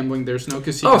sorts of gambling. There's no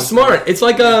casinos. Oh, smart. It's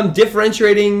like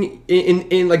differentiating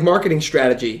in like marketing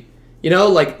strategy. You know,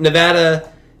 like Nevada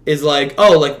is like,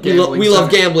 oh, like Gambling we love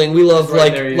center. gambling. We love Right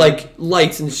like there, yeah. like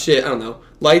lights and shit. I don't know.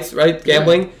 Lights, right?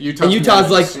 Gambling. Utah's And Utah's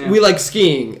more like nice, yeah. we like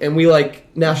skiing and we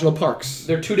like national parks.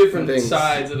 They're two different Things.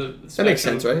 sides of the spectrum. That makes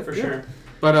sense, right? For Yeah. sure.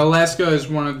 But Alaska is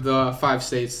one of the 5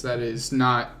 states that is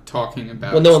not talking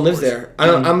about. Well, no one lives sports. there.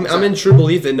 I'm in true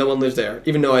belief that no one lives there.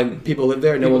 Even though people live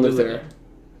there, no People one do lives live there.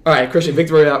 All right, Christian,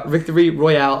 Victory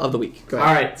Royale of the week. Go All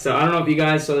ahead. right, so I don't know if you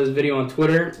guys saw this video on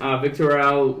Twitter. Victor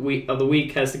Royale of the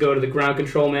week has to go to the ground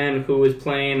control man who was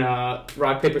playing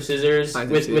rock paper scissors I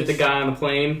did with see the this. guy on the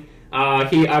plane. I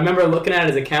remember looking at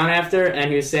his account after,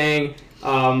 and he was saying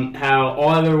how all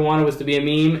I ever wanted was to be a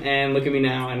meme, and look at me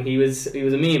now. And he was a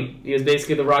meme. He was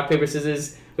basically the rock paper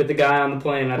scissors with the guy on the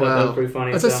plane. I thought that was pretty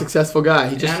funny. That's a so. successful guy.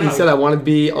 He Yeah, I he know. said I want to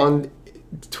be on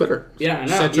Twitter. Yeah, I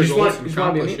know. Set You your just goals want, and you just want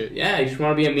to be a accomplish meme. it. Yeah, you just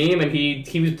want to be a meme, and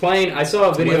he was playing. I saw a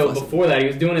It's a video life lesson. before that. He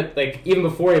was doing it like even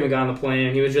before he even got on the plane,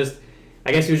 and he was just,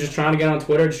 I guess he was just trying to get on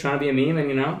Twitter, just trying to be a meme,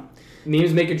 and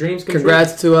memes make your dreams come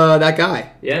Congrats to that guy. true.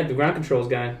 Yeah, the ground controls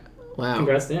guy. Wow.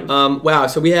 Congrats to him. Wow.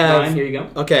 So we have. Ryan, here you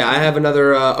go. Okay, I have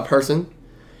another a person.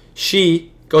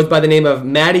 She goes by the name of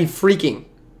Maddie Freaking.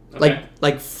 Okay.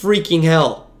 Like freaking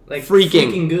hell. Like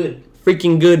freaking good.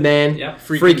 Freaking good, man. Yeah.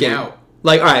 Freaking out.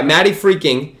 Like, all right, Maddie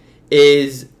Freaking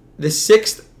is the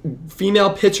 6th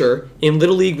female pitcher in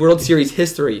Little League World Series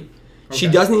history. She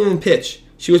Okay. doesn't even pitch.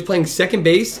 She was playing second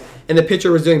base, and the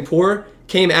pitcher was doing poor,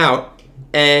 came out,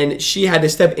 and she had to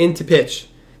step in to pitch.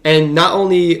 And not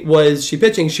only was she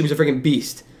pitching, she was a freaking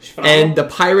beast. phenomenal. And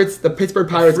the Pittsburgh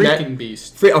Pirates, Freaking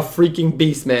beast. a freaking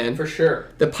beast, man. For sure.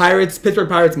 The Pittsburgh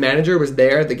Pirates manager was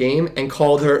there at the game and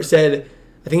called her,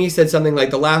 I think he said something like,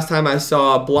 the last time I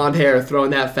saw blonde hair throwing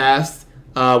that fast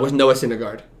was Noah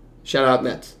Syndergaard. Shout out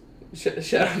Mets.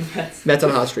 Shout out Mets. Mets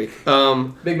on a hot streak.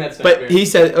 Big Mets fan. But he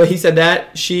said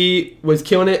that she was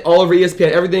killing it all over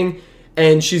ESPN, everything,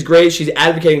 and she's great. She's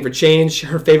advocating for change.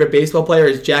 Her favorite baseball player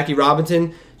is Jackie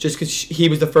Robinson, just because he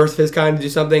was the first of his kind to do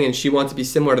something, and she wants to be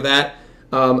similar to that.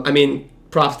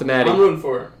 Props to Maddie. I'm rooting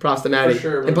for her. Props to Maddie. For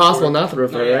sure. rooting Impossible for her. not to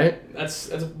root for No, her, yeah. right? That's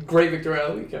a great Victor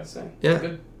Royale week, I'd say. Yeah.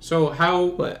 Good. So how?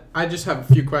 What? I just have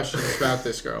a few questions about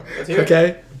this girl. Let's hear it.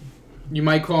 Okay. You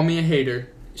might call me a hater.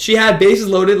 She had bases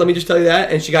loaded, let me just tell you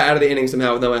that, and she got out of the inning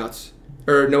somehow with no outs.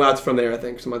 Or no outs from there, I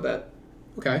think, something like that.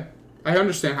 Okay, I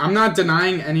understand. I'm not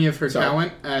denying any of her Sorry.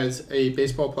 talent as a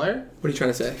baseball player. What are you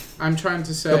trying to say? I'm trying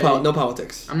to say No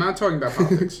politics. I'm not talking about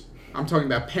politics. I'm talking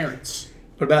about parents.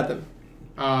 What about them?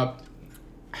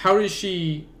 How does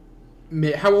she?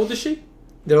 How old is she?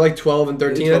 They're like 12 and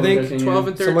 13, 12 I and think. 13. 12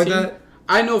 and 13. Something like that.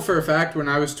 I know for a fact when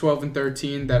I was 12 and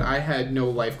 13 that I had no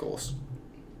life goals.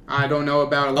 I don't know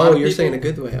about a lot of people. Oh, you're saying a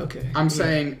good way. Okay. I'm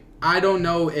saying I don't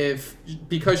know if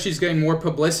because she's getting more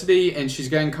publicity and she's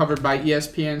getting covered by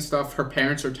ESPN and stuff, her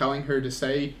parents are telling her to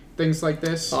say things like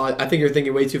this. I think you're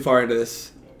thinking way too far into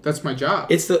this. That's my job.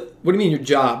 What do you mean your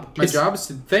job? My job is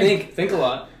to think. Think a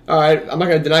lot. All right, I'm not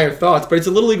going to deny your thoughts, but it's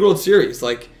a Little League World Series.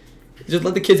 Like, just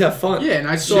let the kids have fun. Yeah, and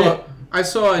I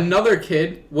saw another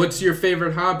kid, what's your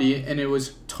favorite hobby? And it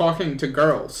was talking to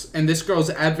girls. And this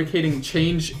girl's advocating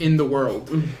change in the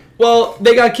world. Well,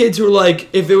 they got kids who are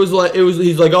like,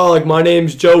 he's like, oh, like my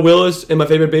name's Joe Willis and my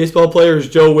favorite baseball player is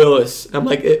Joe Willis. I'm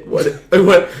like, what?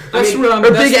 That's what I'm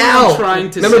Big Al.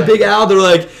 Trying to Remember say. Big Al? They're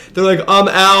like, I'm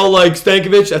Al, like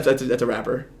Stankovic. That's a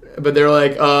rapper. But they're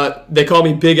like, they call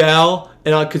me Big Al,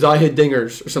 and because I hit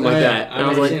dingers or something like that. And I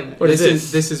was like, what is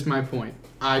this? This is my point.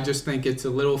 I just think it's a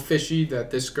little fishy that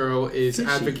this girl is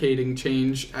advocating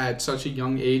change at such a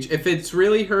young age. If it's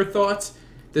really her thoughts,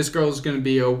 this girl is going to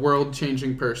be a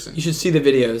world-changing person. You should see the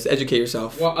videos. Educate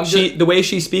yourself. Well, the way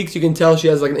she speaks, you can tell she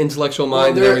has like an intellectual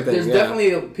mind and everything. There's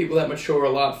definitely people that mature a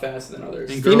lot faster than others.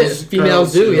 And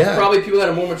Females do, yeah. There's probably people that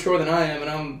are more mature than I am,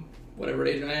 and I'm whatever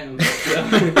age I am.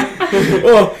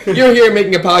 Well, you're here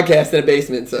making a podcast in a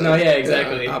basement, so No, yeah,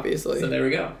 exactly. Obviously. So there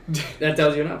we go. That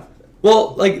tells you enough.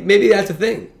 Well, like maybe that's a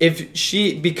thing.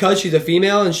 Because she's a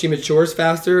female and she matures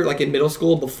faster, like in middle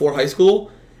school before high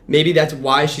school, maybe that's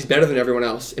why she's better than everyone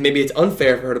else, and maybe it's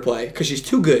unfair for her to play because she's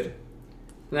too good.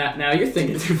 Now you're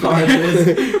thinking too far into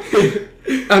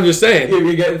this. I'm just saying.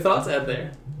 You're getting thoughts out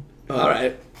there. All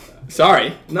right.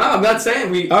 Sorry. No, I'm not saying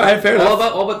we. All right, fair enough.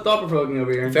 All about thought provoking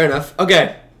over here. Fair enough.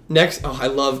 Okay. Next. Oh, I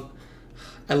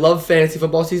love fantasy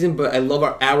football season, but I love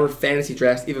our fantasy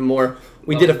drafts even more.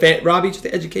 We did Robbie, just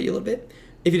to educate you a little bit.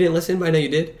 If you didn't listen, but I know you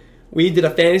did. We did a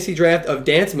fantasy draft of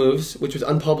dance moves, which was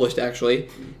unpublished actually,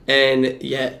 and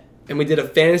we did a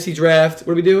fantasy draft.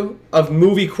 What did we do? Of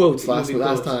movie quotes last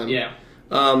time. Yeah.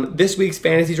 This week's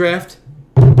fantasy draft.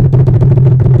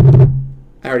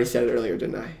 I already said it earlier,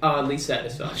 didn't I? Oddly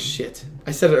satisfying. Oh, shit.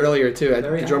 I said it earlier too.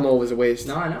 The drum roll was a waste.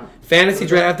 No, I know. Fantasy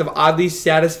draft of oddly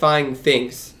satisfying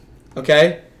things.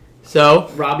 Okay? So,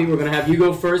 Robbie, we're gonna have you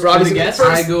go first. Robbie's as a gonna guest. go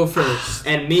first. I go first.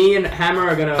 And me and Hammer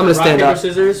are gonna I'm gonna rock, stand paper, up.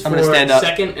 scissors I'm for gonna stand up.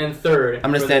 second and third.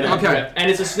 I'm gonna for stand the up. Okay. draft. And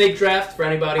it's a snake draft for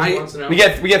anybody who wants to know. we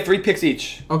get 3 picks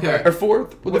each. Okay. Or 4?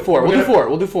 We'll do 4. We're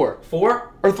We'll do 4.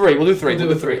 4? Or 3. We'll do 3. We'll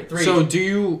do 3.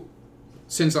 So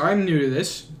since I'm new to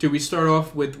this, do we start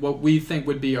off with what we think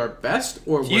would be our best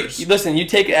or worst? Listen, you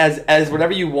take it as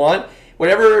whatever you want.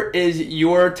 Whatever is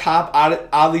your top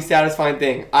oddly satisfying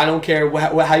thing. I don't care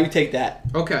how you take that.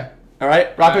 Okay. All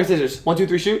right? Rock, paper, scissors. 1, 2,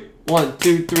 3, shoot. 1,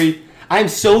 2, 3. I am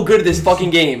so good at this fucking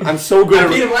game. I'm so good I at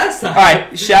beat him last time. All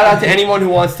right, shout out to anyone who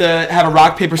wants to have a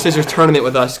rock, paper, scissors tournament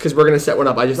with us because we're going to set one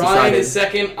up. I just Ryan decided. is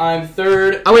second. I'm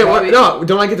third. Oh, wait, Robbie, no.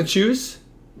 Don't I get to choose?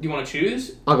 Do you want to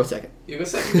choose? I'll go second. You go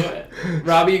second. Go ahead.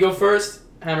 Robbie, you go first.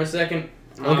 Hammer second.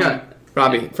 Okay.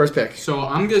 Robbie, first pick. So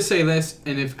I'm going to say this,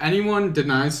 and if anyone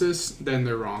denies this, then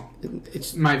they're wrong. Don't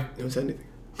say anything.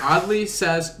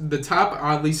 The top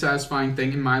oddly satisfying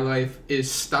thing in my life is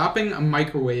stopping a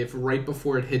microwave right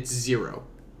before it hits 0.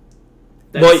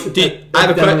 I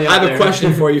have a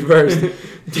question for you first.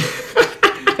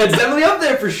 That's definitely up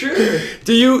there for sure.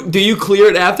 Do you clear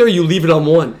it after or you leave it on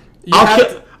 1?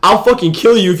 I'll fucking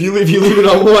kill you if you leave it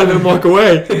on 1 and walk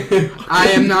away. I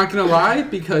am not going to lie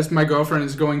because my girlfriend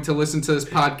is going to listen to this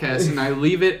podcast and I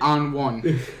leave it on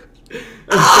 1.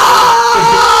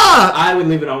 I would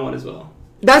leave it on 1 as well.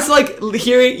 That's like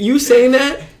hearing you saying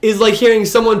that is like hearing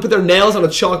someone put their nails on a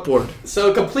chalkboard.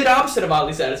 So complete opposite of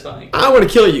oddly satisfying. I want to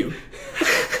kill you.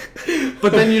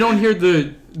 But then you don't hear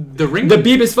the ring. The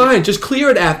beep is fine. Just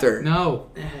clear it after. No.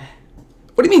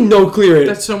 What do you mean no clear it?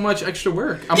 That's so much extra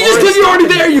work. Because you're already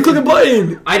there. You click a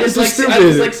button. I just like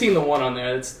seeing the 1 on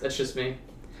there. That's just me.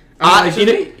 Stop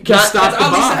the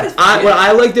bomb. What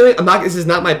I like doing. This is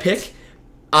not my pick.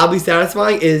 Oddly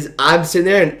satisfying is I'm sitting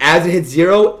there and as it hits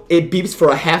 0, it beeps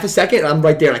for a half a second and I'm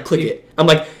right there and I click it. I'm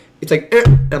like, it's like,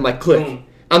 and I'm like, click. Boom.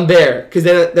 I'm there because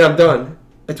then I'm done.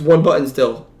 It's 1 button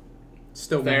still.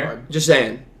 Still Fair. one button. Just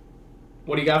saying.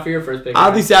 What do you got for your first pick?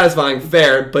 Oddly satisfying,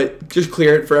 fair, but just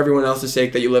clear it for everyone else's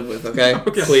sake that you live with, okay?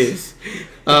 Okay. Please.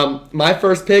 My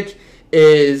first pick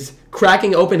is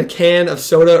cracking open a can of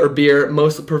soda or beer,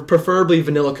 preferably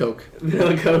vanilla Coke.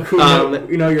 Vanilla Coke.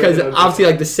 Because obviously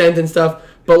like the scent and stuff,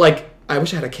 but like I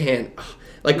wish I had a can.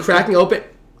 Like cracking open,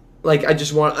 like I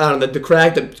just want the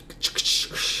crack,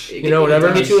 whatever.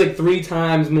 It gets you like 3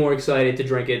 times more excited to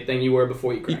drink it than you were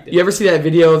before you cracked it. You ever see that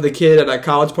video of the kid at like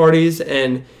college parties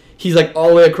and he's like all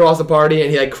the way across the party,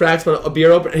 and he like cracks a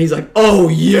beer open, and he's like, "Oh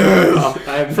yeah,"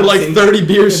 have for not like seen 30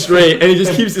 beers straight, and he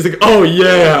just keeps just like, "Oh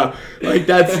yeah," like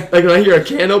that's like when I hear a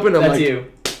can open, I'm That's like, you.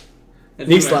 That's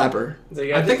knee you, man. slapper. So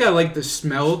you I got think I like the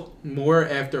smell more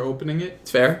after opening it,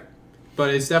 It's fair.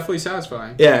 but it's definitely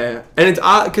satisfying. Yeah, and it's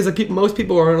odd because like most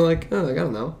people are like, oh, like, I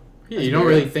don't know. Yeah, you don't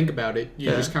really think about it. You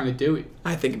Yeah. just kind of do it.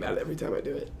 I think about it every time I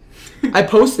do it. I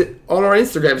posted on our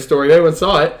Instagram story. Everyone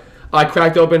saw it. I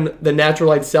cracked open the Natural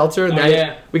Light Seltzer. Oh, Now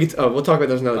yeah. we could. Oh, we'll talk about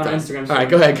those another On time. Instagram All right,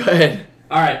 story. go ahead.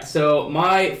 All right, so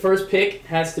my first pick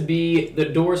has to be the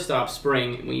doorstop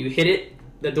spring. When you hit it,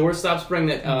 the doorstop spring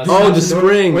that. Oh, stops the door,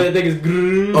 spring. Where the thing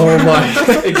is. Oh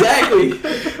my. Exactly.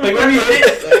 Like when you hit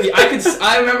it,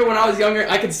 I remember when I was younger,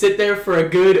 I could sit there for a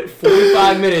good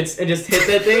 45 minutes and just hit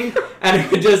that thing, and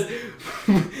it would just.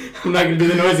 I'm not gonna do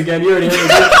the noise again. You already heard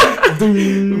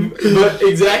it. But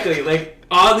exactly, like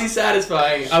oddly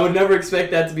satisfying. I would never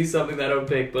expect that to be something that I would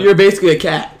pick, but You're basically a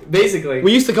cat. basically,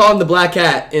 We used to call him the black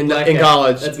cat in Black in cat.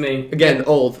 college. That's me. Again,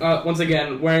 old. Once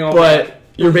again, wearing all black. But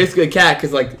you're basically a cat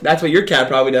because like that's what your cat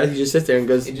probably does. He just sits there and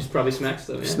goes It just probably smacks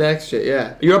them. Yeah. smacks shit.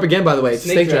 Yeah. You're up again, by the way. It's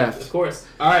snake draft. of course.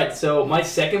 All right, so my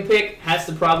second pick has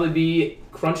to probably be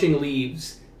crunching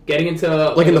leaves. Getting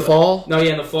into Like in the fall. No,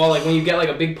 yeah, in the fall, like when you get like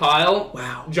a big pile,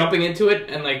 Wow. jumping into it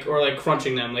and like or like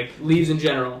crunching them, like leaves in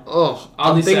general. Oh,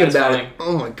 Oddly I'm thinking about it. satisfying.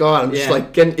 Oh my god, I'm just Yeah.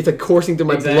 like getting. It's like coursing through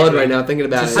my Exactly. blood right now thinking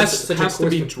about Just it. such a Has to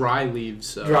be coarse- dry leaves.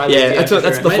 So. Dry Yeah, leaves, that's for what-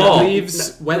 that's sure. the Wet fall.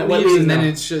 leaves, No, wet wet leaves, leaves, and then no.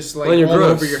 it's just like Well, you're all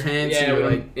gross. over your hands. Yeah, and you're when-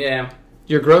 like, yeah.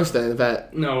 You're gross then.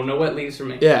 That. No wet leaves for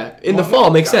me. Yeah, in the Well,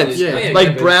 fall makes dry sense. leaves. Yeah. Oh, yeah, Like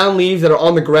exactly. brown leaves that are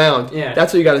on the ground. Yeah.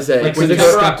 That's what you gotta say. Like when Because you if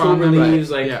September, they're- step on October them,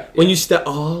 leaves, like yeah. when you step.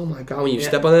 Oh my god, when you Yeah.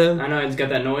 step on them. I know it's got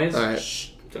that noise. All right.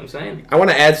 That's what I'm saying. I want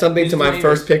to add something These to my flavors.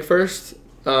 first pick first.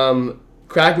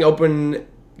 Cracking open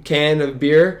can of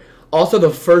beer. Also, the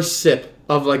first sip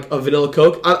of like a vanilla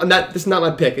Coke. I'm not. This is not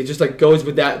my pick. It just like goes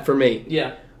with that for me.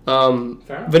 Yeah. Fair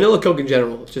enough. Vanilla Coke in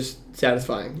general, is just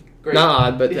satisfying. Great. Not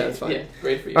odd, but satisfying. Yeah,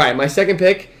 great for you. All right, my second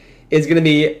pick is gonna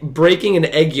be breaking an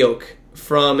egg yolk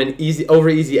from an easy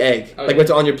egg. Oh, like yeah. when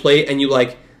it's on your plate and you're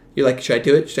like, should I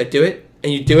do it? Should I do it?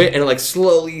 And you do it, and it like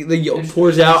slowly the yolk It's-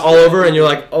 pours out all over, and you're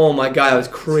like, oh my god, that was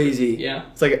crazy. Yeah.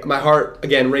 It's like my heart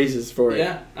again raises for it.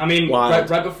 Yeah, I mean, Wild.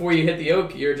 right before you hit the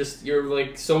yolk, you're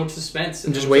like so much suspense.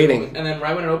 I'm just then- waiting. And then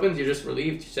right when it opens, you're just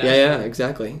relieved. You're Yeah, satisfied.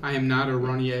 exactly. I am not a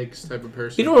runny eggs type of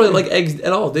person. You don't really like eggs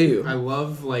at all, do you? I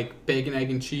love like bacon,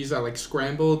 egg, and cheese. I like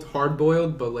scrambled, hard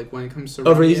boiled, but like when it comes to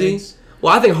Over runny easy? eggs,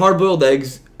 Well, I think hard-boiled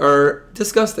eggs are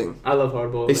disgusting. I love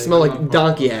hard boiled. They smell I like love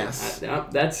donkey hard-boiled ass.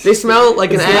 That's They smell like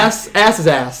an It's not- ass's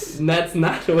ass. That's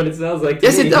not what it smells like. To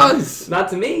Yes, me. it does. Not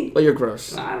to me. But you're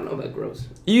gross. I don't know about gross.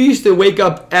 You used to wake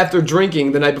up after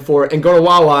drinking the night before and go to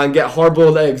Wawa and get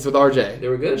hard-boiled eggs with RJ. They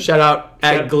were good. Shout out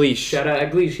at Shout- Gleesh. Shout out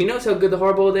at Gleesh. He knows how good the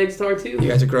hard boiled eggs are too. You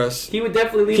guys are gross. He would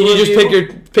definitely leave. Can a you just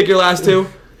review. pick your last two?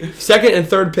 Second and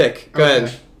third pick. Go Okay.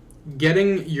 ahead.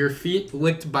 Getting your feet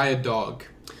licked by a dog.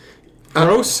 Uh,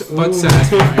 Gross, but Ooh.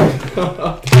 satisfying.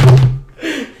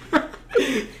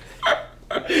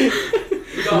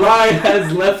 Ryan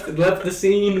has left the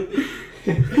scene.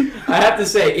 I have to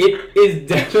say, it is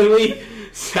definitely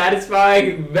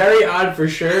satisfying. Very odd for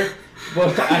sure.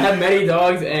 But I have many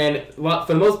dogs, and for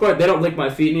the most part, they don't lick my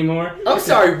feet anymore. I'm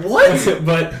sorry, what?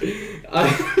 But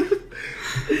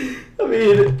I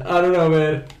mean, I don't know,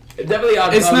 man. Definitely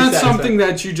odd. It's oddly not satisfying. something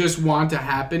that you just want to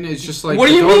happen. It's just like What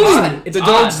do the you dog's- mean? It's the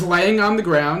dog's odd. laying on the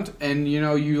ground, and you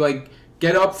know you like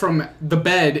get up from the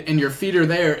bed, and your feet are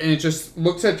there, and it just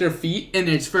looks at your feet, and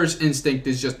its first instinct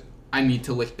is just, I need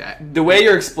to lick that. The way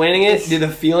you're explaining it, the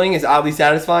feeling is oddly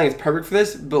satisfying. It's perfect for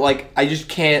this, but like I just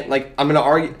can't. Like I'm gonna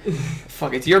argue.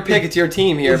 Fuck, it's your pick. It's your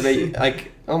team here, but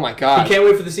like, oh my He god. can't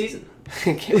wait for the season.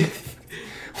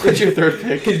 What's your third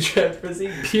pick? He's trapped for the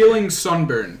season. Peeling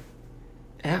sunburn.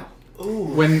 Ow. Ooh.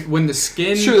 When the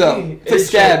skin, It's true though. It It's is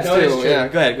true. scabs No, it is too. true. Yeah.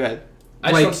 Go ahead.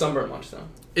 I like- just don't sunburn much though.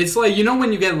 it's like, you know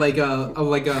when you get like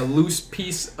a loose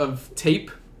piece of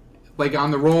tape, like on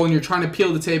the roll, and you're trying to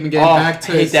peel the tape and get Oh, it back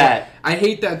to. I hate that. I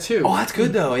hate that too. Oh, that's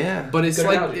good though. Yeah. But it's Good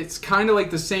like analogy. it's kind of like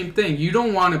the same thing. You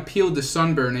don't want to peel the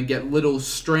sunburn and get little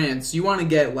strands. You want to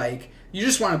get like you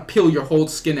just want to peel your whole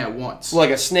skin at once.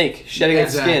 Like a snake shedding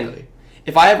its skin. Exactly.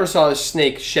 If I ever saw a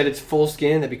snake shed its full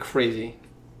skin, that'd be crazy.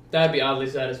 That'd be oddly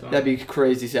satisfying. That'd be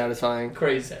crazy satisfying.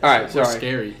 crazy. All right, Or sorry.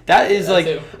 scary. That is That like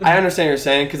too. I understand what you're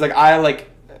saying because like I like.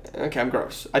 Okay, I'm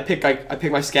gross. I pick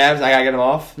my scabs. I gotta get them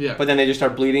off. Yeah. But then they just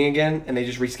start bleeding again, and they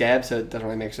just re-scab, so it doesn't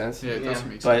really make sense. Yeah, it doesn't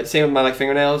make sense. But same with my like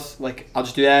fingernails. Like I'll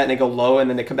just do that, and they go low, and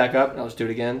then they come back up, and I'll just do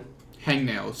it again.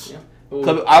 Hangnails. Yeah. Ooh.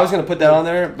 So I was gonna put that on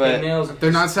there, but nails.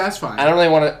 They're not satisfying. I don't really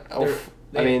want to. Oh,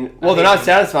 I mean, well, they're not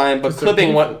satisfying, but Because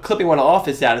they're clipping one off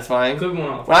is satisfying. Clip one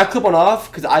off. When I clip one off,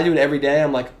 because I do it every day,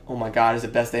 I'm like, oh my god, it's the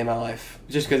best day of my life.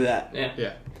 Just because of that.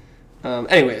 Yeah. Yeah.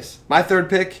 Anyways, my third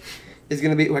pick is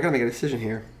going to be... I got to make a decision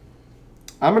here.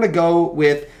 I'm going to go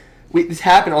with... this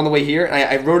happened on the way here, and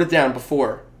I wrote it down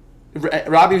before.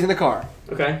 Robbie was in the car.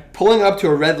 Okay. Pulling up to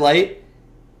a red light,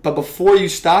 but before you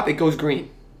stop, it goes green.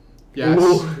 Yes.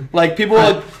 Ooh. Like, people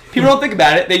don't think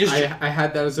about it. They just... I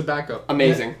had that as a backup.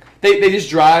 Amazing. They just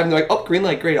drive, and they're like, oh, green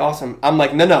light, great, awesome. I'm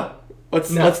like, no.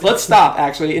 Let's stop,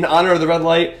 actually, in honor of the red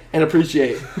light, and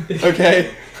appreciate.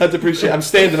 Okay? Let's appreciate. I'm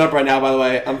standing up right now, by the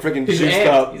way. I'm freaking He's juiced amped.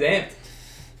 up. He's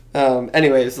amped.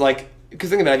 Anyways, like, because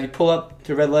think about it, if you pull up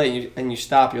to a red light and you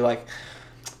stop, you're like,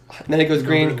 and then it goes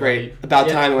green, Green great. light. About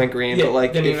Yeah. time it went green, Yeah, but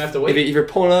like, then you don't have to wait. if you're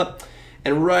pulling up,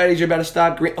 and right as you're about to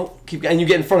stop, green, and you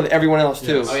get in front of everyone else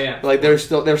too. Yes. Oh, yeah. Like they're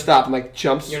stopping, like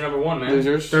jumps, You're number one, man.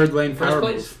 losers. Third lane First power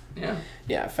place. move. Yeah.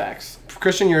 Yeah, facts.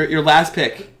 Christian, your last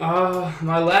pick.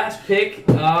 My last pick,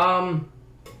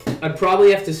 I'd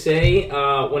probably have to say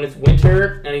when it's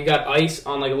winter and you got ice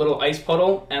on like a little ice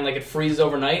puddle and like it freezes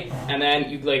overnight and then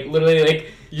you like literally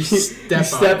like You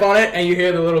step on it and you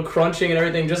hear the little crunching and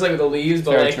everything just like with the leaves,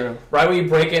 but Very like true. right when you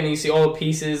break it and you see all the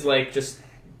pieces like just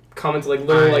come into like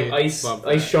little like I ice love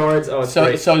that. shards. Oh, it's So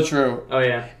great. it's so true. Oh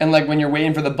yeah. And like when you're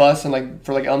waiting for the bus and like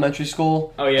for like elementary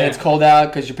school, Oh, yeah. and it's cold out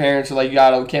because your parents are like, we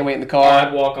can't wait in the Oh, I'd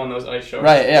car. walk on those ice shards.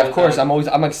 Right? Yeah, all of the course. time.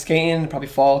 I'm like skating, probably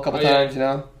fall a couple Oh, yeah. times, you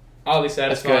know. Oddly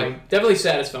satisfying. Definitely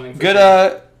satisfying. for Good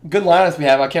sure. good lineups we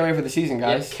have. I can't wait for the season,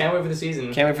 Yeah, guys. can't wait for the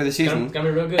season. Can't wait for the It's gonna, season. it's gonna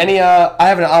be real good. I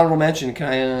have an honorable mention. Can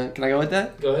I go with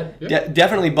that? Go ahead. Yeah.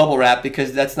 Definitely bubble wrap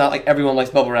because that's not like everyone likes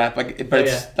bubble wrap. Like, but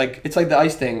Oh, it's like the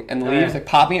ice thing and the Oh, leaves yeah. like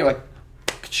popping it like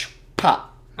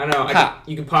pop I know. Pop.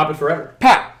 You can pop it forever.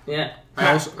 pop. Yeah.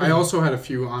 I also had a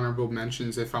few honorable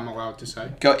mentions, if I'm allowed to say.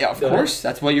 Go yeah, of Go ahead. course.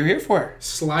 That's what you're here for.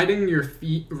 Sliding your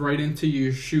feet right into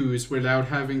your shoes without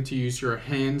having to use your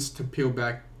hands to peel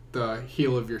back the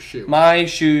heel of your shoe. My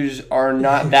shoes are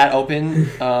not that open.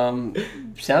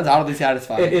 Sounds oddly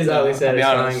satisfying. It is oddly I'll be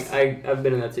satisfying. honest. I've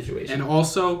been in that situation. And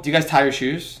also, Do you guys tie your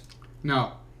shoes?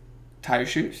 no, Tie your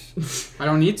shoes. I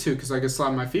don't need to because I can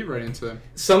slide my feet right into them.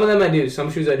 Some of them I do.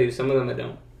 Some shoes I do. Some of them I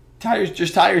don't.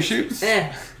 Just tie your shoes.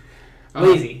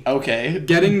 Lazy. Okay.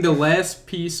 Getting the last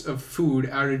piece of food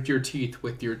out of your teeth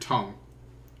with your tongue.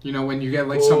 You know, when you get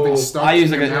like something Oh, stuck I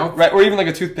use in like your a mouth. right, or even like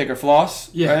a toothpick or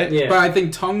floss. Yeah, Right. Yeah. but I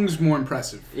think tongue's more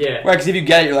impressive. Yeah. Right, because if you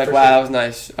get it, you're like, For wow, sure. that was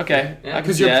nice. Okay. Yeah. I can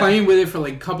Because see you're that. playing with it for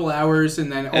like a couple hours,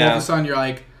 and then all of Yeah. a sudden you're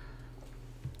like,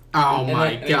 "Oh And my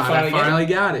then- and you god, I finally get it. finally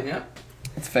got it!" Yeah.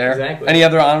 It's fair. Exactly. Any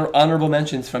other honorable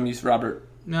mentions from you, Robert?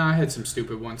 No, I had some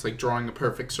stupid ones like drawing a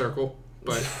perfect circle,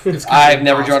 but it's kind I've of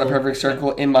never drawn a impossible. perfect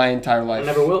circle in my entire life.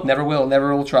 never will.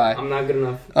 Never will try. I'm not good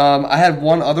enough. I had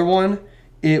one other one.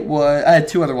 I had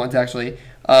two other ones actually.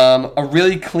 A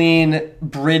really clean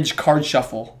bridge card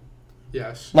shuffle.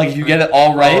 Yes. Like if you get it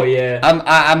all right. Oh, yeah.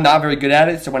 I'm not very good at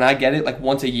it, so when I get it like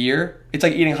once a year, it's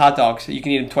like eating hot dogs. You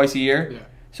can eat them twice a year. Yeah.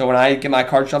 So when I get my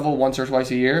card shuffle once or twice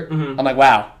a year, Mhm. I'm like,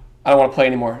 wow, I don't want to play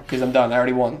anymore because I'm done. I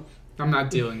already won. I'm not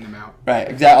dealing them out. Right,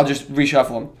 exactly. I'll just reshuffle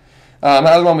them.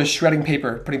 My other one was shredding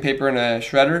paper, putting paper in a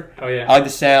shredder. Oh yeah. I like the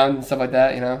sound and stuff like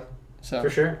that, you know. So For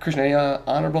sure. Christian, any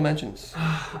honorable mentions?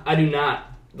 I do not.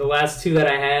 The last two that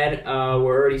I had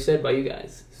were already said by you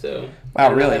guys. So Wow, I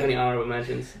don't really? have any honorable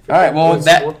mentions. All right, well What's-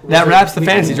 that what- that what's wraps the it-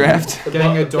 fantasy draft. The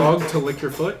Getting bu- a dog to lick your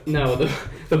foot. No,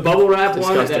 the bubble wrap one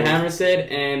Disgusting. that Hammer said,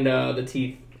 and the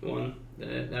teeth one.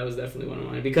 That was definitely one of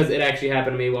mine because it actually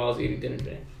happened to me while I was eating dinner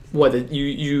today. What what'd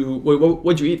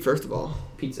you eat first of all?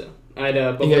 Pizza. I had You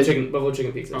buffalo guys-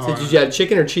 chicken pizza. Oh, So did you have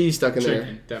chicken or cheese stuck in there? Chicken,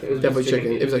 It definitely. was Definitely chicken.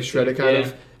 chicken. It was like shredded kind Yeah.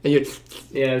 of. And you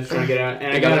Yeah, I was trying to get it out, and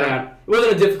I You got got it it out. It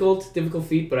wasn't a difficult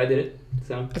feat, but I did it.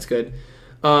 So that's good.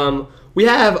 We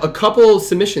have a couple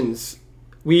submissions.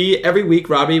 Every week,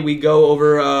 Robbie, we go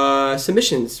over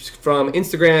submissions from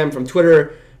Instagram, from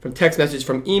Twitter, from text message,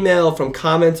 from email, from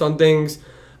comments on things,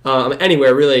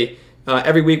 anywhere really.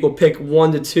 Every week we'll pick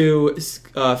 1 to 2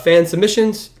 fan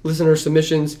submissions, listener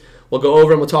submissions. We'll go over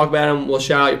them, we'll talk about them, we'll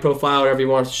shout out your profile, whatever you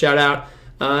want us to shout out,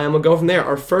 and we'll go from there.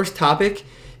 Our first topic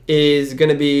is going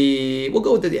to be, we'll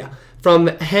go with it, from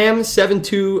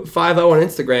Ham7250 on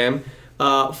Instagram.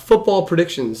 Football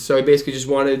predictions. So he basically just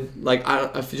wanted, like, I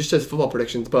don't, it just says football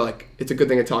predictions, but like it's a good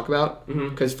thing to talk about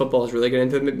because football is really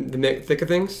getting into the thick of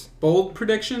things. Bold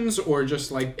predictions or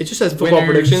just like It just says football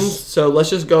winners? predictions. So let's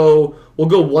just go. We'll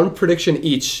go one prediction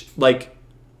each. Like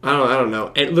I don't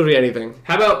know, literally anything.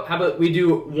 how about we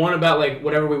do one about like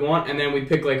whatever we want, and then we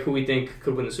pick like who we think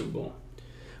could win the Super Bowl.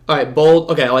 All right,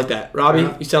 bold. Okay, I like that. Robbie,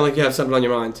 Yeah. you sound like you have something on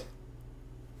your mind.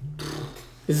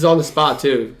 This is on the spot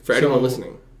too for anyone So-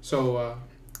 listening. So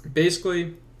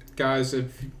Basically, guys,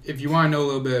 if you want to know a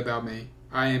little bit about me,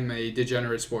 I am a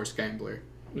degenerate sports gambler.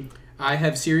 I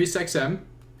have SiriusXM,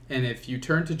 and if you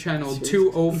turn to channel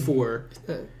 204,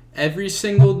 every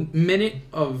single minute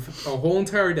of a whole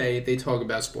entire day, they talk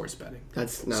about sports betting.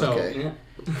 That's not So, okay. Yeah.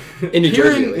 In New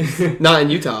Jersey, at least. Not in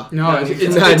Utah. No, No,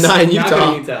 it's not in Not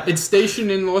Utah. in Utah. It's stationed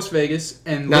in Las Vegas,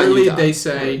 and Not literally Utah. they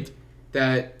say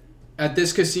that at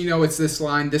this casino it's this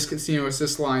line, this casino it's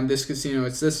this line, this casino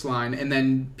it's this line, and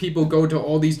then people go to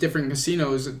all these different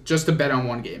casinos just to bet on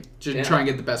one game, just Yeah. try and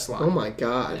get the best line. Oh my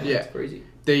god. Yeah. It's crazy.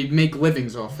 They make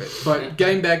livings off it. But Yeah.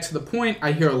 getting back to the point,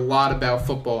 I hear a lot about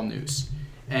football news,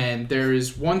 and there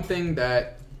is one thing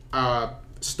that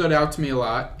stood out to me a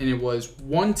lot, and it was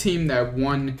one team that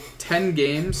won 10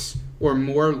 games or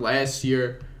more last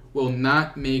year will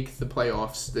not make the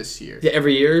playoffs this year. Yeah,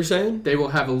 every year you're saying? They will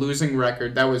have a losing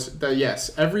record.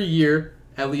 Yes, every year,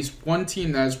 at least one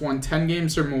team that has won 10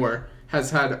 games or more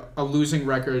has had a losing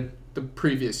record the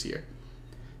previous year.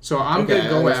 So I'm Okay, going to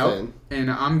go I out understand. and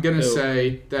I'm going to Who?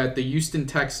 say that the Houston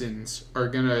Texans are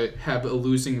going to have a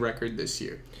losing record this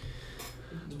year.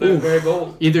 It's very, Oof. very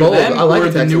bold. Either Bold. them I like or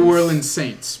the the New Texans. Orleans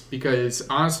Saints, because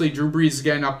honestly, Drew Brees is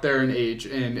getting up there in age,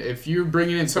 and if you're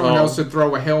bringing in someone Well- else to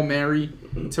throw a Hail Mary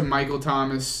to Michael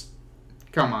Thomas,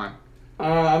 come on.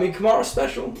 I mean, Kamara's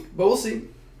special, but we'll see.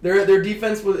 Their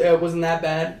defense wasn't that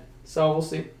bad, so we'll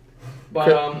see.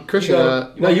 But Christian, you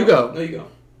no, wanna you go. No, you go.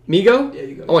 Me go? Yeah,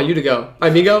 you go. I want you to go. All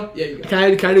right, me go? Yeah, you go. Can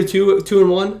I do two and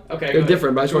one? Okay, They're go ahead.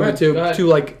 different, but I just Go want to ahead, do go ahead. two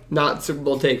like not Super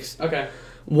Bowl takes. Okay.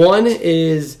 One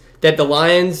is that the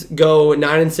Lions go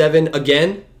 9-7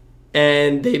 again,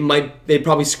 and they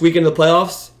probably squeak into the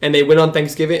playoffs, and they win on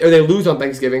Thanksgiving, or they lose on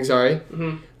Thanksgiving. Sorry,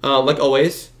 Mm-hmm. like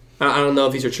always. I don't know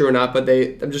if these are true or not, but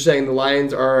I'm just saying the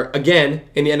Lions are again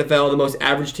in the NFL the most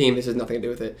average team. This has nothing to do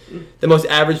with it. The most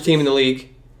average team in the league.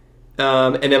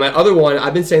 And then my other one,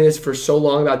 I've been saying this for so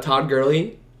long about Todd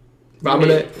Gurley. But I'm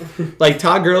gonna like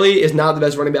Todd Gurley is not the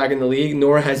best running back in the league,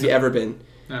 nor has he ever been.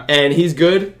 No. And he's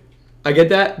good. I get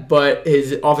that, but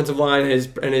his offensive line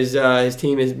and his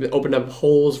team has opened up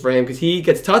holes for him because he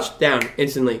gets touched down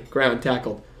instantly, ground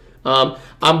tackled. Can't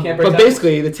break But tackles.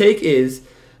 basically, the take is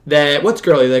that what's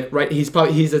Gurley like? Right, he's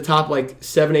the top like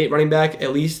 7-8 running back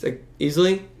at least, like,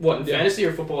 easily What, in fantasy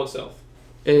or football itself?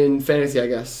 in fantasy, I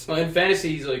guess. Well, in fantasy,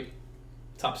 he's like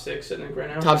top 6, I think, right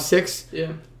now. Top 6.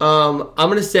 Yeah. I'm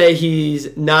gonna say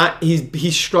he's not. He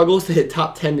struggles to hit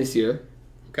top 10 this year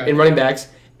Okay. in running backs,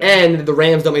 and the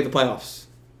Rams don't make the playoffs.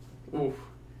 Ooh.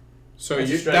 So That's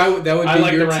a you, stretch. that would be I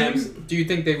like your the Rams. team? Do you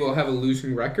think they will have a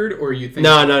losing record, or you think...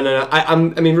 No. I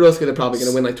mean, realistically, they're probably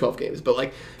gonna win like 12 games, but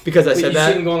like because I Wait, said you see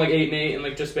that. him going like 8-8 and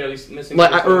like just barely missing.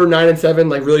 Like the or 9-7,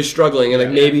 like really struggling, and like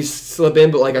Yeah. maybe slip in,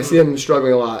 but like I see them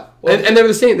struggling a lot. Well, and they're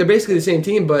the same. They're basically the same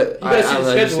team, but You gotta see I the don't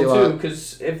know, I just see a schedule too, lot.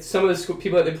 because if some of the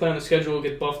people that they play on the schedule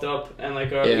get buffed up and like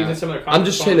Yeah. even some of their I'm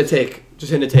just hitting to take.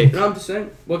 Just hitting to take. No, I'm just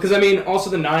saying. Well, because I mean, also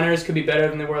the Niners could be better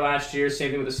than they were last year. Same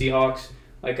thing with the Seahawks.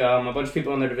 Like a bunch of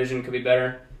people in their division could be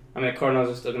better. I mean, the Cardinals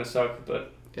are still gonna suck,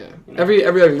 but Yeah. You know. Every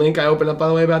like, link I open up, by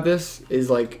the way, about this is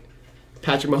like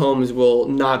Patrick Mahomes will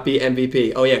not be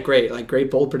MVP. Oh yeah, great. Like great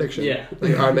bold prediction. Yeah.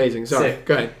 Like are amazing. Sorry. Sick.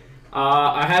 Go ahead.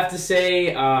 I have to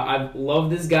say I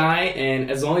love this guy, and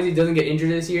as long as he doesn't get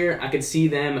injured this year, I could see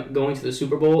them going to the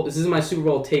Super Bowl. This is my Super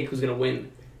Bowl take. Who's gonna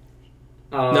win?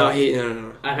 No.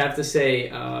 I'd have to say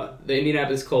the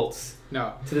Indianapolis Colts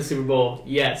No. to the Super Bowl.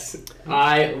 Yes,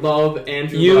 I love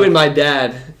Andrew. You Luck. and my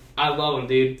dad. I love them,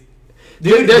 dude.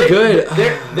 Dude, they're good.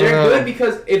 They're good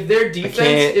because if their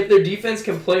can't. defense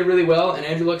can play really well and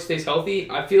Andrew Luck stays healthy,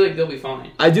 I feel like they'll be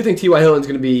fine. I do think T.Y. Hilton's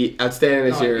going to be outstanding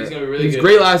this No, year. he's gonna be really He was good.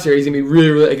 great last year. He's going to be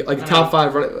really like I top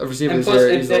know. 5 receiver And this plus, year.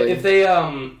 if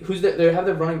they they have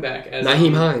their running back as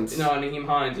Naheem Hines. No, Naheem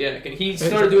Hines. Yeah, he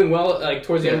started doing well like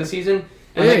towards the end of the season.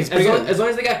 And Yeah, like, he's pretty good. as long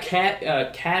as they got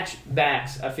catch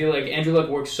backs, I feel like Andrew Luck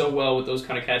works so well with those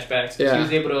kind of catch backs. Yeah. He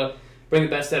was able to bring the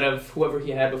best out of whoever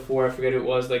he had before. I forget who it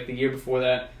was, like the year before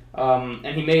that. And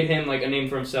he made him like a name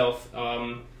for himself.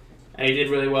 And he did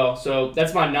really well. So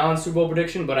that's my non-Super Bowl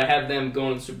prediction, but I have them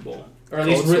going to the Super Bowl. Or at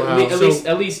least, Colts,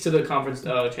 wow. at least to the conference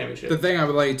championship. The thing I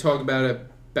would like to talk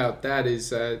about that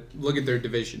is look at their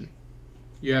division.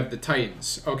 You have the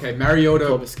Titans. Okay, Mariota.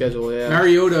 Pull up his schedule, yeah.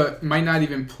 Mariota might not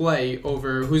even play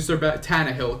over who's their best.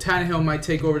 Tannehill. Tannehill might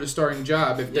take over the starting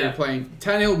job if they're Yeah. playing.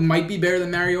 Tannehill might be better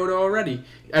than Mariota already.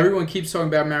 Everyone keeps talking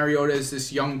about Mariota as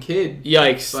this young kid.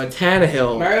 Yikes. But-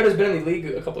 Tannehill. Mariota's been in the league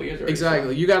a couple of years already.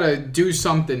 Exactly. You got to do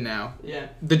something now. So, yeah.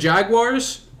 The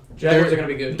Jaguars. Jaguars are going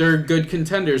to be good. They're good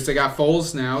contenders. They got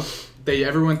Foles now.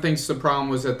 Everyone thinks the problem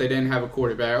was that they didn't have a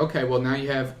quarterback. Okay, well now you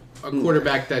have a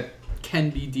quarterback that can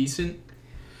be decent.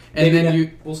 And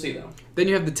then we'll see though. Then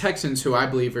you have the Texans, who I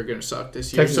believe are going to suck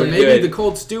this year. Texans So are maybe good. the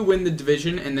Colts do win the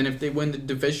division, and then if they win the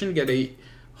division, get a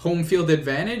home field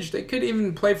advantage, they could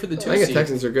even play for the 2 I think seed. the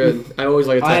Texans are good. I always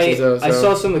like the Texans though. So. I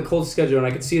saw some of the Colts schedule, and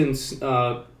I could see them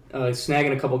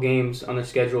snagging a couple games on their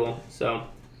schedule. So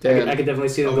Damn. I could definitely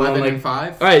see them going 11 like. and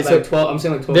 5. All right, so 12. I'm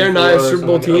saying like 12. they're and not a 4 or Super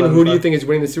Bowl something like team. Who do you 11 think is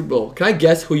winning the Super Bowl? Can I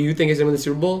guess who you think is going to win the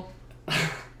Super Bowl?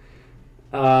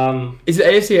 Is it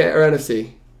AFC or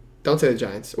NFC? Don't say the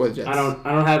Giants or the Jets. I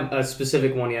don't have a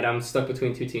specific one yet. I'm stuck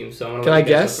between two teams, so I'm gonna. Can let I you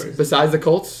guess? that first. Besides the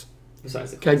Colts,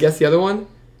 Besides the can I guess the other one?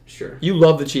 Sure. You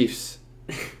love the Chiefs.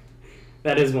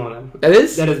 That is one of them. That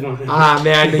is? That is one of them. Ah,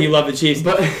 man, I know you love the Chiefs.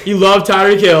 But You love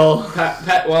Tyreek Hill.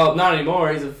 Pat, well, not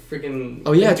anymore. He's a freaking.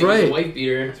 Oh, yeah, that's he's right. a white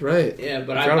beater. That's right. Yeah,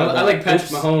 but I Forgot about like that. Patrick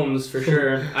Mahomes for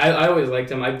sure. I always liked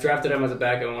him. I drafted him as a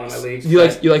backup in one of my leagues. You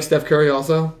but- like Steph Curry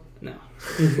also? No.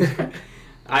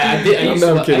 I did. I I'm used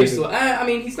not to. I, used kidding. to I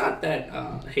mean, he's not that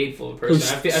hateful a person.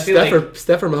 Who's I feel like.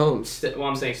 Steph or Mahomes? Well,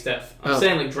 I'm saying Steph. I'm Oh.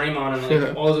 saying like Draymond and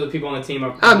like all the other people on the team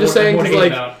are. I'm just saying, more 'cause, hate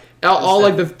like, about. All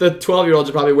like the 12-year-olds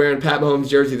are probably wearing Pat Mahomes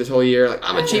jersey this whole year. Like,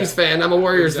 I'm a Chiefs fan. I'm a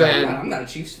Warriors Exactly. fan. I'm not a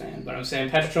Chiefs fan, but I'm saying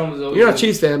Patrick Mahomes is always. You're not a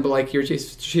Chiefs fan, but like you're a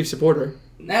Chiefs supporter.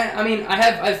 Nah, I mean, I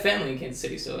have family in Kansas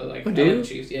City, so like Oh, I do like you? the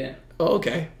Chiefs. Yeah, Oh,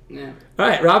 okay. yeah. All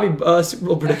right, Robbie, Super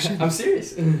Bowl prediction. I'm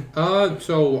serious.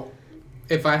 So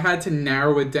if I had to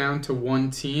narrow it down to one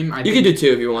team, You can do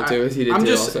two if you want to, as he did I'm too.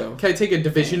 just. Also, Can I take a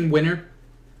division winner?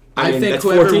 I I mean, think that's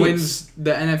 4 whoever teams. wins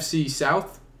the NFC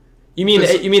South. you mean the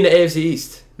AFC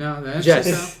East? No, the NFC Jets.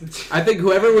 South. I think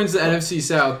whoever wins the NFC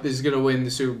South is going to win the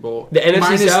Super Bowl. The NFC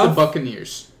minus South? the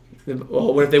Buccaneers.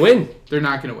 Well, what if they win? They're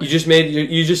not going to win.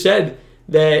 You just said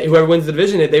that whoever wins the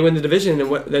division, if they win the division,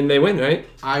 then they win, right?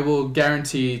 I will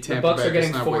guarantee Tampa Bucks are Bay does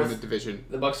getting not win fourth. the division.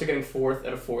 The Bucks are getting fourth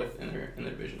out of fourth in their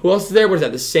division. Who else is there? What is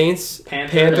that? The Saints,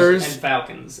 Panthers and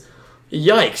Falcons.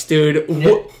 Yikes, dude!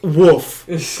 Yeah. Woof,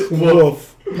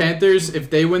 woof. Panthers, if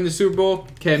they win the Super Bowl,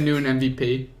 Cam Newton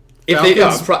MVP. If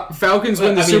Falcons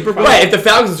win the I mean, Super Bowl. right, if the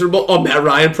Falcons win the Super Bowl, oh Matt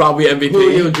Ryan probably MVP.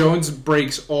 Julio Jones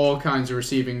breaks all kinds of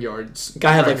receiving yards.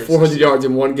 Guy had like records 400 this year. yards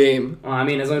in one game. I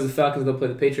mean, as long as the Falcons go play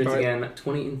the Patriots All right. again,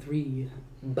 20-3,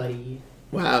 buddy.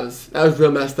 Wow, that was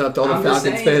real messed up to all the I'm just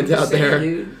Falcons saying, fans out there.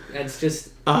 dude. That's just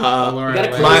Uh, you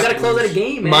gotta, My- you gotta close out a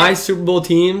game, man. my Super Bowl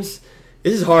teams.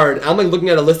 This is hard. I'm like looking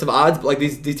at a list of odds, but like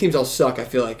these teams all suck. I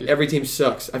feel like every team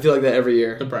sucks. I feel like that every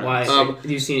year. The Browns. Why? Do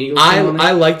you see an Eagles I team on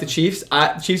there? like the Chiefs.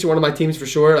 Chiefs are one of my teams for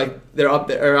sure. Like they're up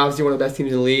there. They're obviously one of the best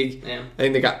teams in the league. Yeah. I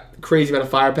think they got crazy amount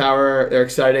of firepower. They're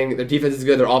exciting. Their defense is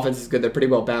good. Their offense is good. They're pretty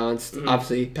well balanced. Mhm.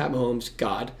 Obviously, Pat Mahomes,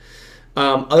 God.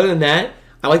 Other than that,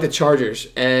 I like the Chargers.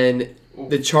 And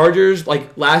the Chargers,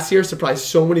 like last year, surprised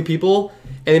so many people,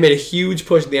 and they made a huge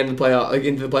push at the end of the playoff, like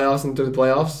into the playoffs and through the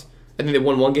playoffs. I think they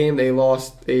won one game. They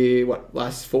lost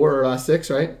last 4 or last 6,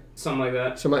 right? Something like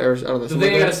that. Somebody, or I don't know. The something thing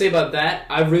I like gotta that. say about that,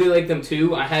 I really like them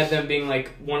too. I have them being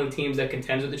like one of the teams that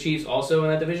contends with the Chiefs also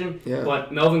in that division. Yeah.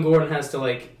 But Melvin Gordon has to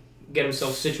like get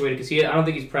himself situated because I don't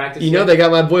think he's practiced. You know yet. they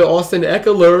got my boy Austin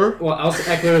Eckler. Well, Austin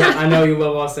Eckler, I know you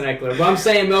love Austin Eckler, but I'm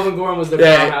saying Melvin Gordon was the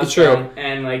Yeah, powerhouse true. guy,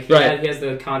 and like Right. he has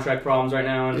the contract problems right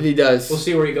now, and He does. we'll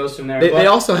see where he goes from there. They But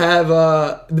also have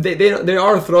they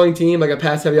are a throwing team, like a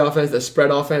pass heavy offense, a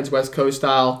spread offense, West Coast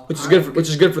style, which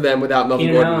is good for them without Melvin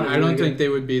Keenan Gordon. Allen. I don't think they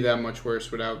would be that much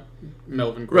worse without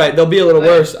Melvin Gordon. Right, they'll be a little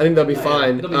worse. I think they'll be Yeah,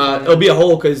 fine. they'll be fine. It'll be a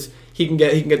hole because he can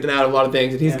get them out of a lot of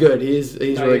things, and he's Yeah. good. He's No,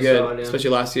 really he's good, solid, yeah. especially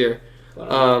last year. But,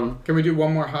 Can we do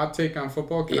one more hot take on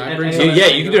football? Can I Yeah, bring and- something? Yeah,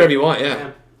 you can do whatever you want. Yeah.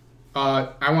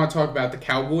 I want to talk about the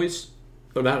Cowboys.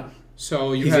 What about him?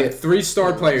 So you He's have it. 3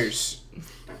 star players.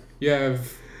 You have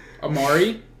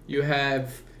Amari, you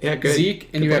have Yeah, good. Zeke,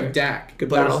 and Good you player. have Dak. Good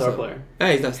player Not a star also. player.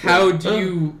 Hey, he's not. How do Oh.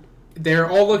 you? They're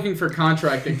all looking for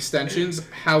contract extensions.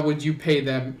 How would you pay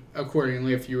them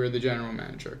accordingly if you were the general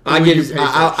manager? Who would you pay first?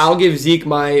 I'll give Zeke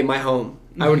my home.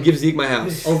 I would give Zeke my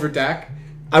house. Over Dak.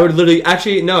 I would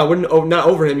literally no, I wouldn't. Not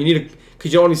over him. You need to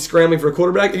because you don't want to be scrambling for a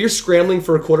quarterback. If you're scrambling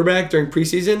for a quarterback during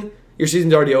preseason, your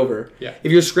season's already over. Yeah.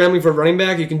 If you're scrambling for a running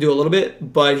back, you can do a little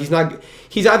bit, but he's not.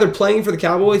 He's either playing for the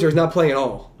Cowboys or he's not playing at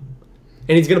all.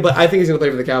 And he's gonna. I think he's gonna play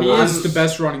for the He Cowboys. is the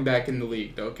best running back in the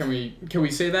league, though. Can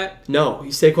we say that? No,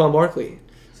 he's Saquon Barkley.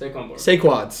 Saquon Barkley.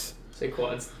 Saquads. Say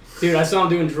quads. Dude, I saw him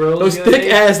doing drills. Those the other thick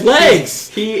day. ass legs.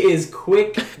 He is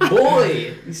quick,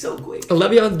 boy. He's so quick.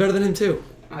 Le'Veon's better than him too.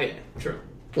 Oh yeah, true.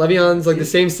 Le'Veon's like the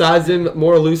same size as him,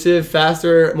 more elusive,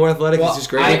 faster, more athletic. Well, He's just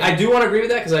great. I do want to agree with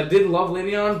that because I did love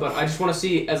Le'Veon, but I just want to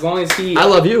see as long as he. I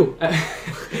love you.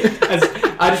 as,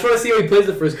 I just want to see how he plays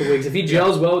the first couple weeks. If he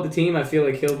gels well with the team, I feel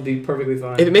like he'll be perfectly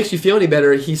fine. If it makes you feel any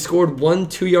better, he scored 1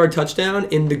 2-yard touchdown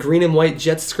in the green and white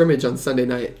Jets scrimmage on Sunday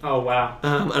night. Oh, wow.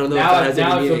 I don't know Now, if that has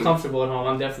any I feel meaning. comfortable at home.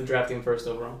 I'm definitely drafting him first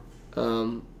overall.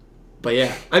 But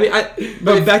yeah, I mean,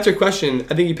 but back to your question,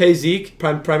 I think you pay Zeke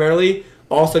primarily.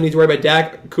 Also need to worry about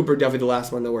Dak. Cooper definitely the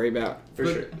last one to worry about. For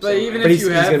sure. But even But if he's you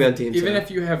gonna have be on team, even so. if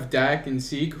you have Dak and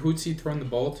Zeke, who's he throwing the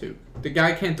ball to? The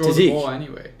guy can't throw To the Zeke. ball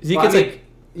anyway. Zeke Well, gets I mean, like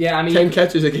yeah, I mean, 10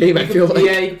 catches a game, I feel like.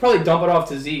 Yeah, you could probably dump it off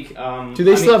to Zeke. Do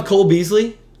they still have Cole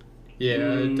Beasley?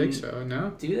 Yeah, I think so.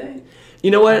 No, Do they? You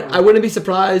know what? I wouldn't be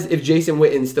surprised if Jason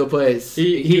Witten still plays.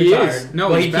 he retired. is. No,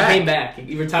 well, he's he back. came back.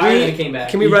 He retired and he came back.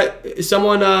 Can we write?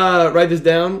 Someone write this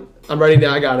down. I'm writing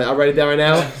down. I got it. I'll write it down right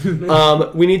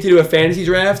now. We need to do a fantasy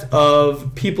draft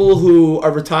of people who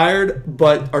are retired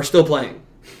but are still playing.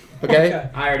 Okay?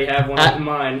 I already have one in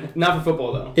mind. Not for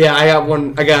football though. Yeah, I got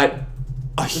one. I got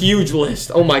a huge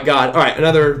list. Oh my god! All right,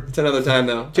 it's another time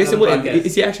though. Jason Another Witten, podcast.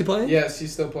 is he actually playing? Yes,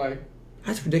 he's still playing.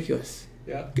 That's ridiculous.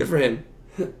 Yeah. Good for him.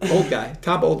 Old guy,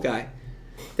 top old guy.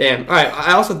 Damn. All right.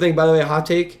 I also think, by the way, a hot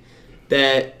take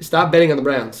that stop betting on the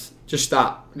Browns. Just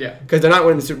stop. Yeah. Because they're not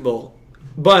winning the Super Bowl.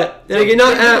 But then again,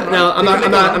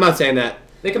 I'm not saying that.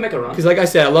 They can make a run. Because like I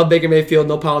said, I love Baker Mayfield.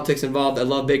 No politics involved. I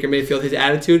love Baker Mayfield. His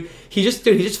attitude. He's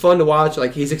just fun to watch.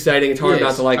 Like he's exciting. It's hard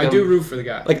not to like him. I do root for the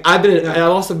guy. Like I've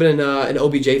also been an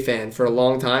OBJ fan for a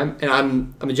long time, and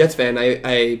I'm a Jets fan.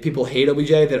 I people hate OBJ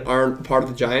that aren't part of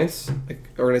the Giants like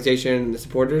organization and the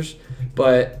supporters,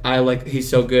 but he's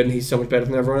so good and he's so much better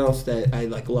than everyone else that I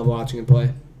love watching him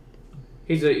play.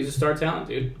 He's a star talent,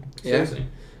 dude. Yeah. Seriously.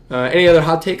 Any other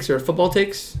hot takes or football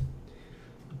takes?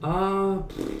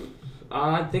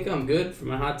 I think I'm good for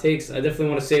my hot takes. I definitely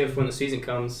want to save it for when the season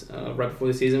comes, right before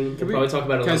the season. We'll probably talk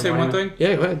about it. Can I say one thing?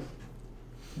 Yeah, go ahead.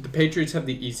 The Patriots have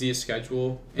the easiest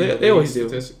schedule. in the They always league.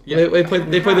 do. Yeah.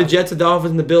 They play the Jets, the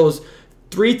Dolphins, and the Bills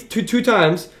two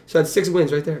times, so that's 6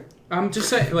 wins right there. I'm just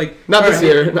saying, Not this alright,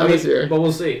 year. Not this year. But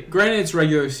we'll see. Granted, it's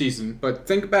regular season, but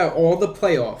think about all the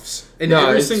playoffs in No,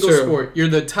 every it's single true. sport. You're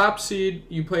the top seed.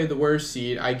 You play the worst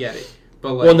seed. I get it,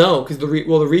 but Well, no, because the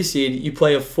reseed you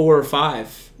play a 4 or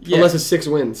 5 Yeah. unless it's 6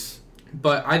 wins.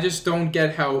 But I just don't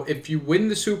get how if you win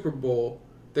the Super Bowl,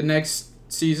 the next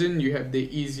season you have the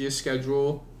easiest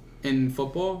schedule in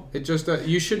football. It just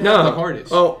you should have the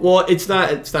hardest. Oh well, it's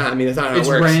not. It's not. I mean, it's not how it's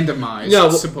it works. randomized.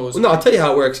 No, supposedly. no. I'll tell you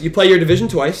how it works. You play your division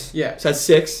twice. Yeah. So that's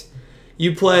 6.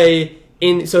 You play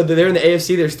in. So they're in the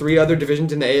AFC. There's 3 other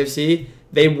divisions in the AFC.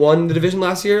 They won the division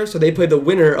last year, so they play the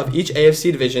winner of each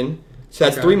AFC division. So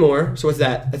that's Okay. 3 more. So what's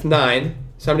that? That's 9.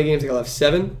 So how many games do they left?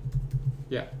 7.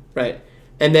 Yeah. Right.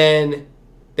 And then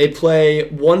they play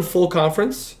 1 full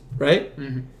conference, right?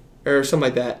 Mm-hmm. Or something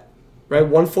like that, right?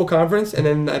 1 full conference, and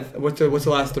then what's the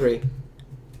last 3?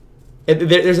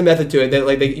 There's a method to it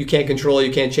that you can't control,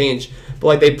 you can't change.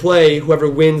 But they play whoever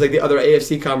wins the other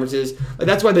AFC conferences.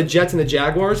 That's why the Jets and the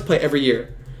Jaguars play every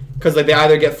year, because they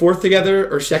either get 4th together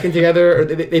or 2nd together, or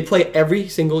they play every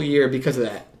single year because of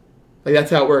that.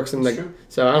 That's how it works. And True.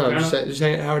 so I don't know, Fair just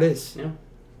saying how it is. Yeah.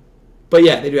 But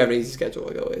yeah, they do have an easy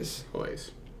schedule always.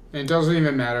 Always. And it doesn't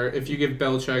even matter if you give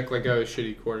Belichick a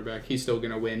shitty quarterback, he's still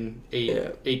gonna win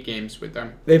eight games with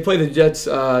them. They play the Jets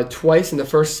twice in the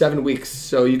first 7 weeks,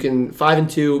 so you can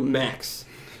 5-2 max.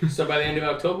 So by the end of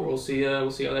October, we'll see how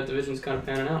that division's kind of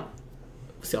panning out.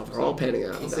 See how they're all panning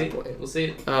out We'll at see. that point. We'll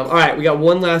see. All right, we got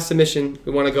one last submission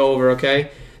we want to go over,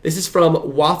 okay? This is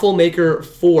from Waffle Maker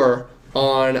 4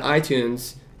 on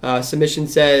iTunes. Submission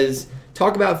says,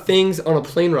 talk about things on a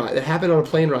plane ride that happened on a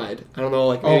plane ride. I don't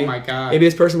know, maybe, Oh my god. maybe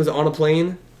this person was on a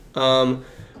plane.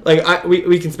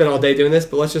 We can spend all day doing this,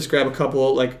 but let's just grab a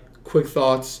couple quick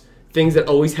thoughts. Things that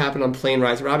always happen on plane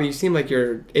rides. Robbie, you seem like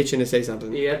you're itching to say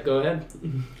something. Yeah, go ahead.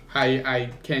 I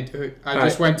can't do it. I All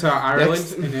just right. went to Ireland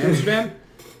Next. in Amsterdam.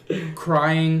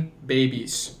 Crying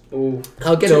babies. Ooh.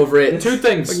 I'll get over it. 2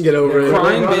 things. I can get over it.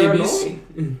 Crying Rather babies.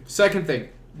 annoying. Second thing,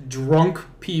 drunk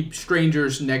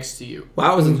strangers next to you.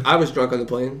 Well, I was drunk on the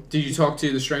plane. Did you talk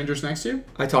to the strangers next to you?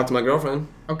 I talked to my girlfriend.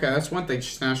 Okay, that's one thing.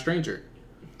 She's not a stranger.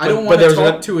 I But- don't but want there to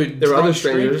was talk to a There were drunk other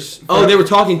strangers. Oh, they were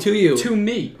talking to you. To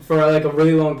me. For a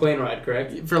really long plane ride,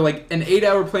 correct? For an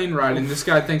 8-hour plane ride, and this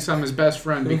guy thinks I'm his best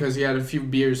friend because he had a few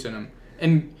beers in him.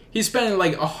 And he's spending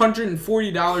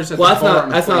 $140 at Well, the bar on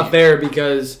a that's not plane. fair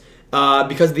because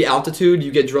of the altitude,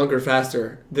 you get drunker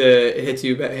faster. It hits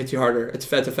you harder.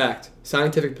 That's a fact,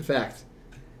 scientific fact.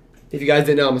 If you guys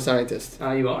didn't know, I'm a scientist.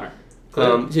 You are.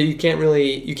 So you can't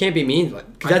be mean,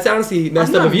 because that's honestly messed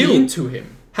I'm up not of you. mean to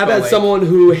him. How but, about someone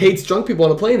who hates drunk people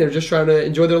on a plane? They're just trying to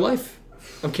enjoy their life.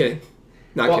 I'm kidding.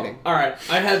 Not kidding. All right,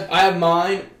 I have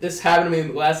mine. This happened to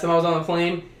me last time I was on the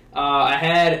plane. I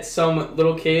had some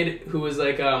little kid who was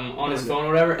like on his phone or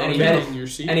whatever, and he had in your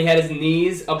seat. and he had his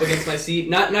knees up against my seat,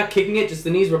 not kicking it, just the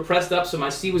knees were pressed up, so my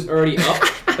seat was already up.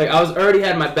 Like I was already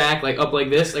had my back like up like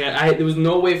this. Like there was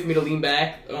no way for me to lean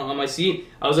back on my seat.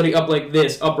 I was already up like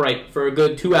this, upright for a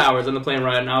good 2 hours on the plane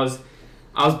ride, and I was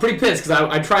pretty pissed because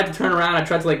I tried to turn around. I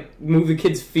tried to like move the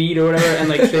kid's feet or whatever, and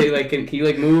like say like can you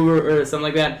like move or something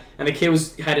like that. And the kid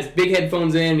had his big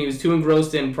headphones in. And he was too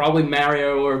engrossed in probably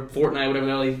Mario or Fortnite, whatever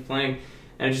the hell he's playing.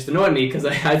 And it just annoyed me because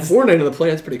I had Fortnite on the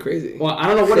plane. That's pretty crazy. Well, I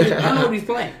don't know what he's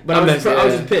playing, but I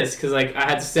was just pissed because like I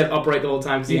had to sit upright the whole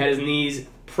time because he had his knees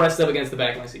pressed up against the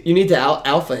back of my seat. You need to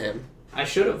alpha him. I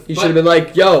should have. You should have been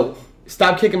like, "Yo,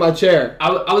 stop kicking my chair."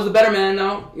 I was a better man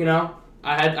though, you know.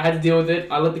 I had to deal with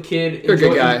it. I let the kid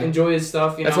enjoy his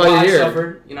stuff. You That's know, why you're I here.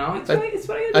 suffered. You know, it's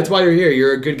what I do. That's why you're here.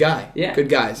 You're a good guy. Yeah. Good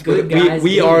guys. Good guys.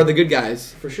 We are the good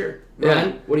guys. For sure. Yeah.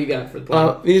 Ryan, what do you got for the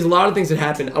plan? There's a lot of things that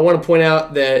happen. I want to point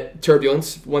out that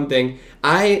turbulence. One thing.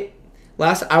 I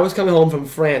was coming home from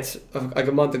France like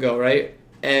a month ago, right?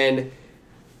 And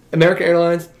American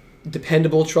Airlines,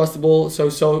 dependable, trustable.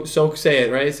 So say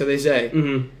it, right? So they say.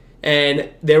 Mm-hmm. And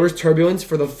there was turbulence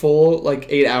for the full like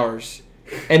 8 hours.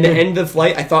 And the end of the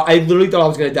flight, I literally thought I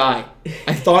was gonna die.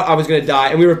 I thought I was gonna die.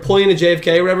 And we were pulling into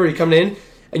JFK or whatever. You coming in,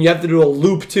 and you have to do a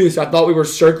loop too. So I thought we were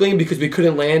circling because we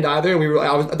couldn't land either. And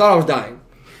I thought I was dying.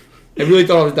 I really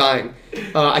thought I was dying.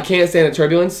 I can't stand the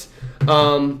turbulence.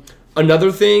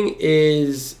 Another thing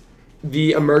is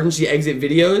the emergency exit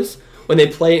videos. When they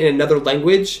play in another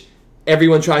language,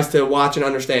 everyone tries to watch and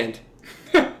understand.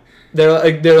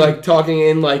 They're like talking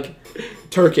in like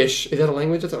Turkish. Is that a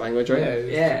language? That's a language, right?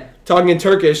 Yeah. Talking in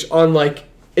Turkish on like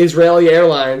Israeli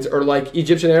Airlines or like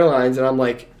Egyptian Airlines, and I'm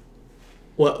like,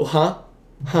 what?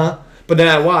 Huh? But then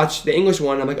I watch the English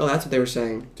one, and I'm like, oh, that's what they were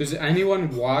saying. Does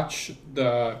anyone watch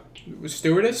the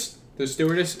stewardess? The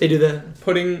stewardess They do the.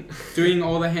 doing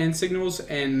all the hand signals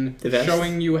and The vest?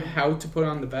 showing you how to put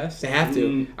on the vest. They have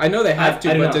to. I know they have I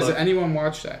to, do but not does look. anyone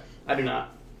watch that? I do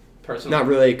not. Personally. Not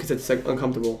really, because it's like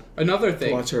uncomfortable Another to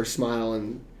thing. watch her smile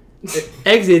and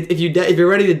exit. If you're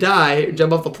ready to die,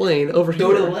 jump off the plane over Go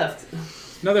here. to the left.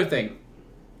 Another thing.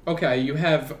 Okay, you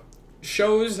have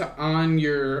shows on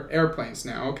your airplanes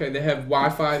now. Okay, they have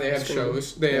Wi-Fi. They have Screen.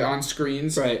 shows. They on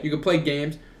screens. Right. You can play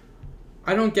games.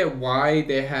 I don't get why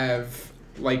they have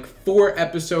like 4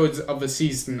 episodes of a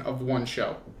season of one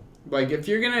show. Like if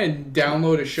you're gonna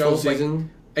download a show, Full like season.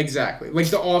 exactly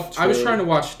like the off. I was trying to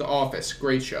watch The Office.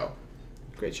 Great show.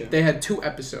 Great show. They had 2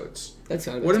 episodes. That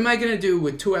sounded. What am I gonna do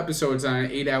with 2 episodes on an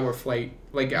 8-hour flight?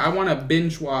 Like I want to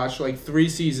binge watch like 3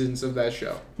 seasons of that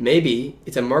show. Maybe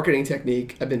it's a marketing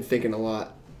technique. I've been thinking a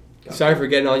lot. Sorry for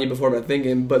getting on you before about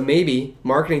thinking, but maybe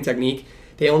marketing technique.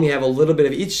 They only have a little bit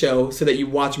of each show so that you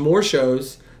watch more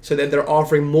shows, so that they're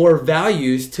offering more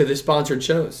values to the sponsored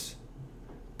shows.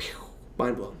 Pew,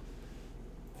 mind blown.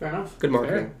 Fair enough. Good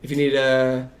marketing. Fair. If you need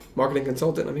a marketing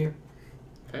consultant, I'm here.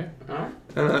 Okay.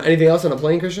 Alright. Anything else on a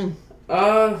plane, Christian?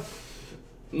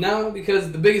 No,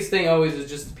 because the biggest thing always is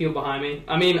just the people behind me.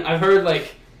 I mean, I've heard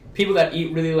like people that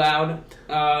eat really loud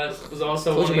was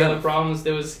also Close one of your the other problems.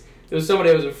 There was somebody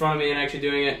that was in front of me and actually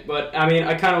doing it, but I mean,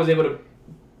 I kind of was able to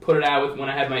put it out with when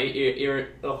I had my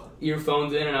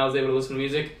earphones in and I was able to listen to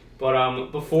music.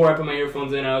 But before I put my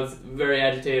earphones in, I was very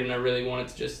agitated and I really wanted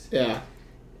to just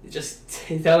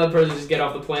tell that person to just get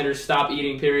off the plane or stop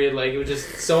eating. Period. Like it was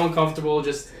just so uncomfortable.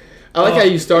 I like how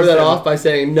you started that off by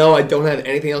saying, no, I don't have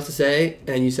anything else to say, and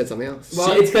then you said something else.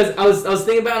 Well, it's because I was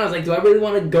thinking about it. I was like, do I really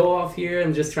want to go off here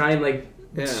and just try and like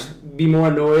be more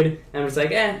annoyed? And I was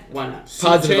like, why not?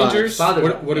 Positive changers.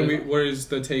 vibes. What is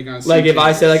the take on? Like if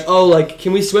I say like, oh, like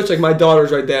can we switch? Like my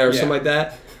daughter's right there or Yeah. something like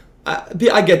that.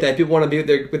 I get that. People want to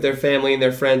be with their family and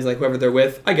their friends, like whoever they're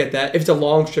with. I get that. If it's a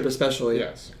long trip, especially.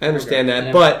 Yes. I understand that.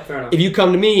 Yeah, but fair enough. if you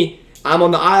come to me, I'm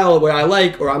on the aisle where I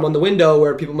like, or I'm on the window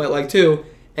where people might like too,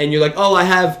 and you're like, oh, I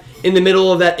have in the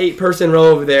middle of that 8-person row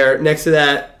over there, next to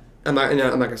that. I'm not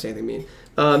gonna say anything mean.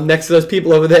 Next to those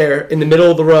people over there, in the middle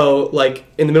of the row, like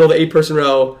in the middle of the 8-person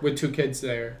row, with 2 kids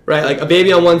there, right? Like a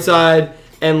baby on one side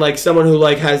and like someone who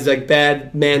like has like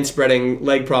bad man spreading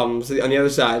leg problems on the other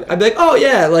side. I'd be like, oh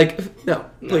yeah, like no.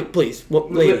 Please, well,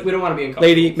 lady, We don't want to be uncomfortable.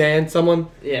 lady, man, someone,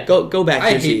 Yeah. go back to I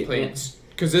your hate seat. planes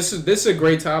because this is a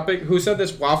great topic. Who said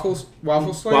this? Waffle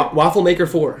Slayer? Waffle Maker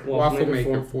 4. Waffle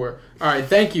Maker 4. All right,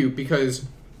 thank you because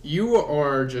you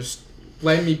are just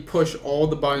letting me push all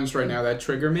the buttons right now that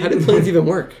trigger me. How did planes even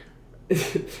work?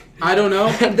 I don't know.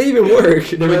 How did they even work?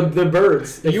 The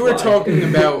birds. They You were fly. talking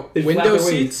about They flap window their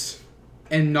wings. seats,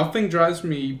 and nothing drives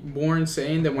me more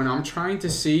insane than when I'm trying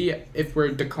to see if we're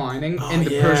declining and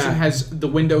the yeah. person has the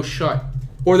window shut.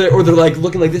 Or they're like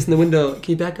looking like this in the window.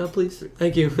 Can you back up, please?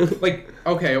 Thank you. Like,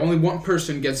 okay, only one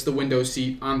person gets the window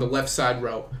seat on the left side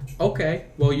row. Okay,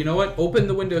 well, you know what? Open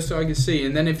the window so I can see.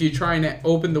 And then if you're trying to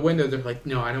open the window, they're like,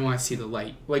 no, I don't want to see the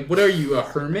light. Like, what are you, a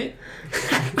hermit?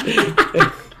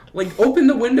 Like, open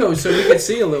the window so we can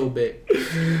see a little bit.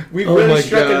 We've Oh really my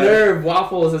struck God. a nerve.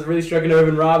 Waffles has really struck a nerve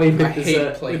in Robbie I with hate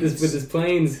this, planes. with his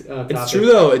planes. Topic. It's true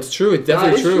though. It's true. It's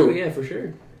definitely it's true. Yeah, for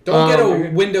sure. Don't get Um,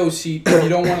 a window seat if you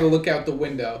don't want to look out the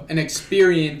window and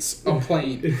experience a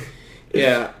plane.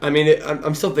 Yeah, I mean,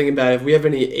 I'm still thinking about it. If we have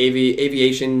any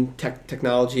aviation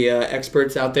technology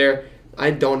experts out there,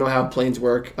 I don't know how planes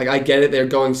work. Like, I get it; they're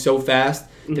going so fast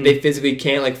that they physically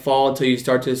can't like fall until you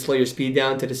start to slow your speed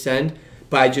down to descend.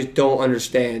 But I just don't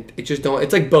understand. It just don't.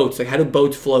 It's like boats. Like, how do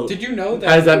boats float? Did you know that?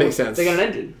 How does that make sense? They got an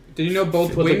engine. Did you know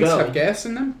both What's it wings go? have gas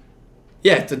in them?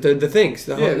 Yeah, the things.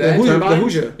 The turbines?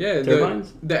 Hoosier. Yeah,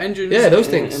 Turbines? the engines. Yeah, those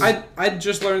things. I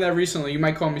just learned that recently. You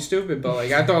might call me stupid, but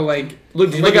like I thought like Look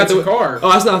out it's the a car.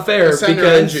 Oh, that's not fair The center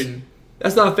because engine.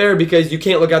 that's not fair because you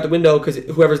can't look out the window because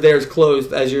whoever's there is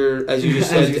closed as you just As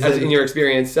said, you said. in your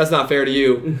experience. That's not fair to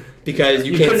you because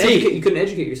you can't couldn't see. you couldn't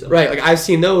educate yourself. Right, like I've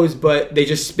seen those, but they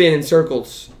just spin in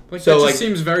circles. Like So that like just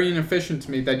seems very inefficient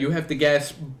to me that you have to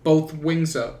gas both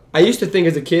wings up. I used to think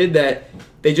as a kid that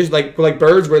they just were like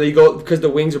birds where they go because the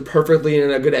wings are perfectly in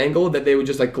a good angle that they would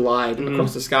just like glide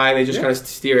across the sky and they just Yeah. kind of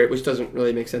steer it, which doesn't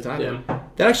really make sense either. Yeah.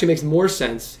 That actually makes more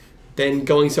sense than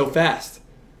going so fast.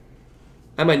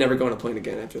 I might never go on a plane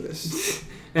again after this.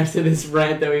 After this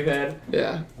rant that we've had.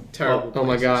 Yeah. Terrible. Oh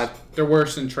my places. God. They're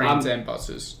worse than trains and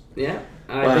buses, Yeah.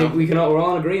 I Wow. think we're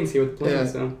all in agreement here with the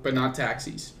planes. Yeah. So. but not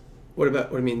taxis. What do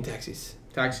you mean taxis?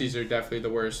 Taxis are definitely the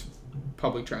worst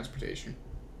public transportation.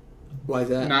 Why is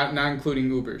that? Not including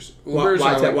Ubers. Why, Ubers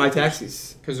why, are ta- like why Ubers.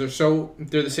 taxis? Because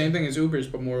they're the same thing as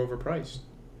Ubers, but more overpriced.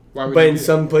 Why would But you in do that?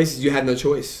 some places you had no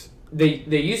choice. They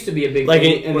used to be a big Like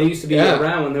thing, it- and they used to be yeah.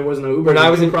 around when there wasn't no Uber. When I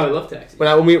was People in- probably love taxis. When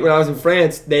I was in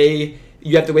France,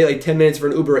 you have to wait like 10 minutes for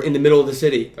an Uber in the middle of the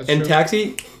city. That's and true.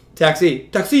 taxi,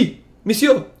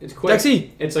 monsieur, It's quick.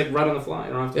 taxi, It's like right on the fly.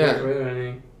 You don't have to Yeah. wait or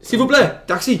anything. s'il vous plaît,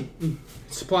 taxi.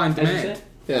 Supply and As you demand. said.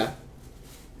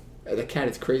 Yeah. The cat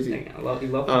is crazy. Dang, I love you.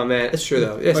 Love Oh man, it's true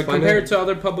though. Yes, But compared to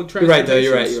other public you're right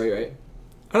transportation, though. You're right.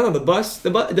 I don't know the bus.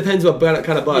 It depends what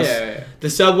kind of bus. Yeah. The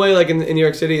subway, like in New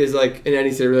York City, is like in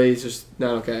any city really is just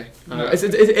not okay. No.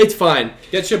 It's fine.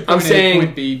 Get your point I'm A, saying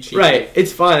point B cheap. right.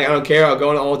 It's fine. Like, I don't care. I'll go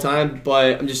on it all the time.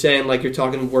 But I'm just saying, like you're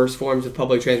talking worse forms of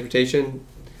public transportation.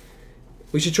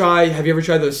 We should try. Have you ever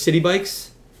tried those city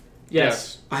bikes?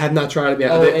 Yes. I have not tried them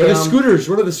yet. Oh, the a, scooters.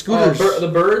 What are the scooters? The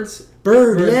birds.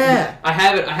 Bird. Birds. Yeah. I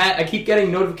have it. I keep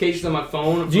getting notifications on my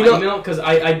phone, Do you my know- email, because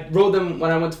I rode them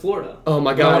when I went to Florida. Oh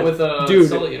my When I god. went with Dude,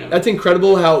 Sully, you know. that's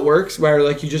incredible how it works. Where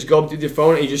like you just go up to your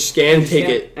phone and you just scan and take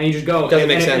it. and you just go. Doesn't and,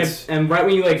 make and, sense. And right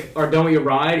when you like are done with your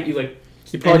ride, you like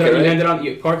You park it. you Right? ended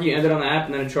on the app,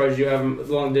 and then it charges you however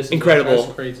long distance. Incredible.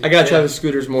 That's crazy. I gotta try Yeah. the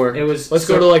scooters more. It was. Let's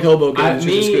so- go to like Hoboken and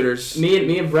choose the me, scooters.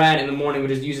 me and Brad in the morning would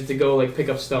just use it to go like pick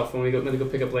up stuff when we went to go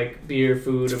pick up like beer,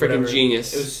 food, It's or freaking whatever.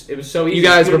 genius. It was so easy. You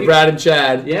guys were People- Brad and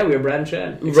Chad Yeah, we were Brad and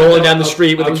Chad. rolling down the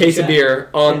street with I a was case of Chad. beer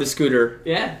on Yeah. the scooter.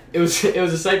 Yeah, it was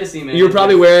a sight to see, man. You were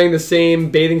probably wearing the same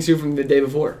bathing suit from the day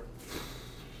before.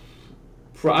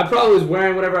 I probably was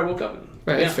wearing whatever I woke up in.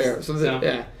 Right, Yeah. that's fair. So,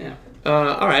 yeah. Yeah.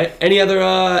 All right. Any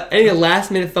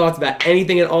last minute thoughts about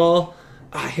anything at all?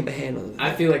 I hit my hand on I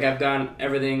that. feel like I've done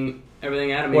everything out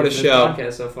of me What a for this show.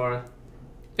 podcast so far.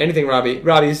 Anything, Robbie.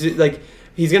 Robbie's like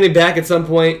he's gonna be back at some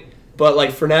point, but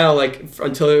like for now, like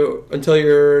until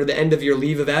the end of your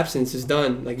leave of absence is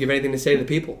done. Like, you have anything to say to the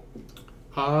people?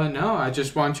 No, I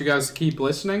just want you guys to keep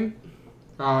listening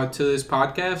to this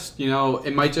podcast. You know,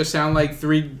 it might just sound like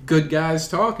three good guys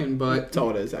talking, but That's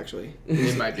all it is, actually.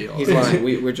 it might be all. He's lying.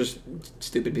 We're just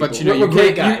stupid people. But you know, We're you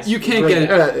great can't, guys. you can't Great get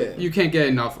guys. you can't get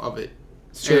enough of it.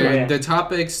 It's true. And Yeah. the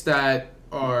topics that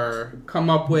are come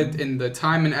up with and the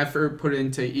time and effort put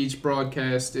into each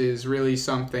broadcast is really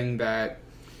something that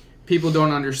people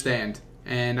don't understand.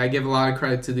 And I give a lot of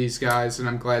credit to these guys, and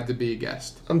I'm glad to be a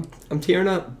guest. I'm tearing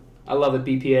up. I love it,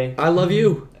 BPA. I love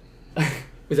you.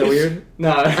 Is that weird?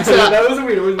 No, said that wasn't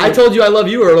weird. It wasn't I weird. told you I love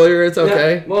you earlier. It's Yeah,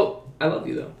 okay. well, I love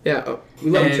you though. Yeah. Oh. We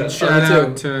love each And other. shout me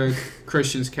out too. to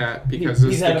Christian's cat because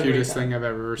He's it's the having a great cutest time. thing I've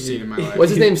ever seen in my life. What's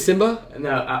his name? Simba.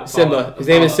 No, Simba. Apollo. His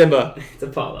name is Apollo. Simba. It's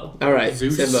Apollo. All right,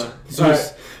 Zeus. Simba. All right.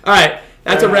 Zeus. All right,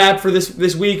 that's a wrap for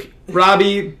this week.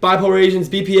 Robbie, Bipolar Asians,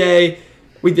 BPA.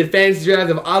 We did fantasy draft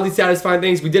of oddly satisfying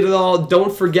things. We did it all.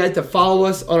 Don't forget to follow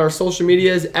us on our social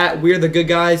medias at We're the Good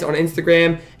Guys on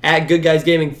Instagram, at Good Guys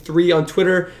Gaming 3 on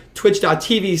Twitter,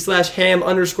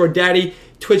 twitch.tv/ham_daddy,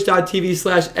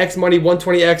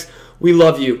 twitch.tv/xmoney120x. We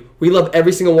love you. We love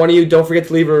every single one of you. Don't forget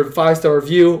to leave a 5-star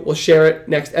review. We'll share it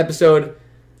next episode.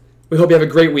 We hope you have a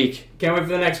great week. Can't wait for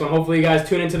the next one. Hopefully you guys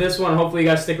tune into this one. Hopefully you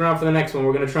guys stick around for the next one.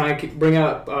 We're going to try and bring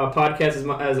out podcasts as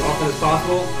often as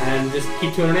possible and just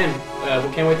keep tuning in.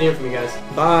 We can't wait to hear from you guys.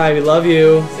 Bye. We love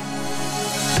you.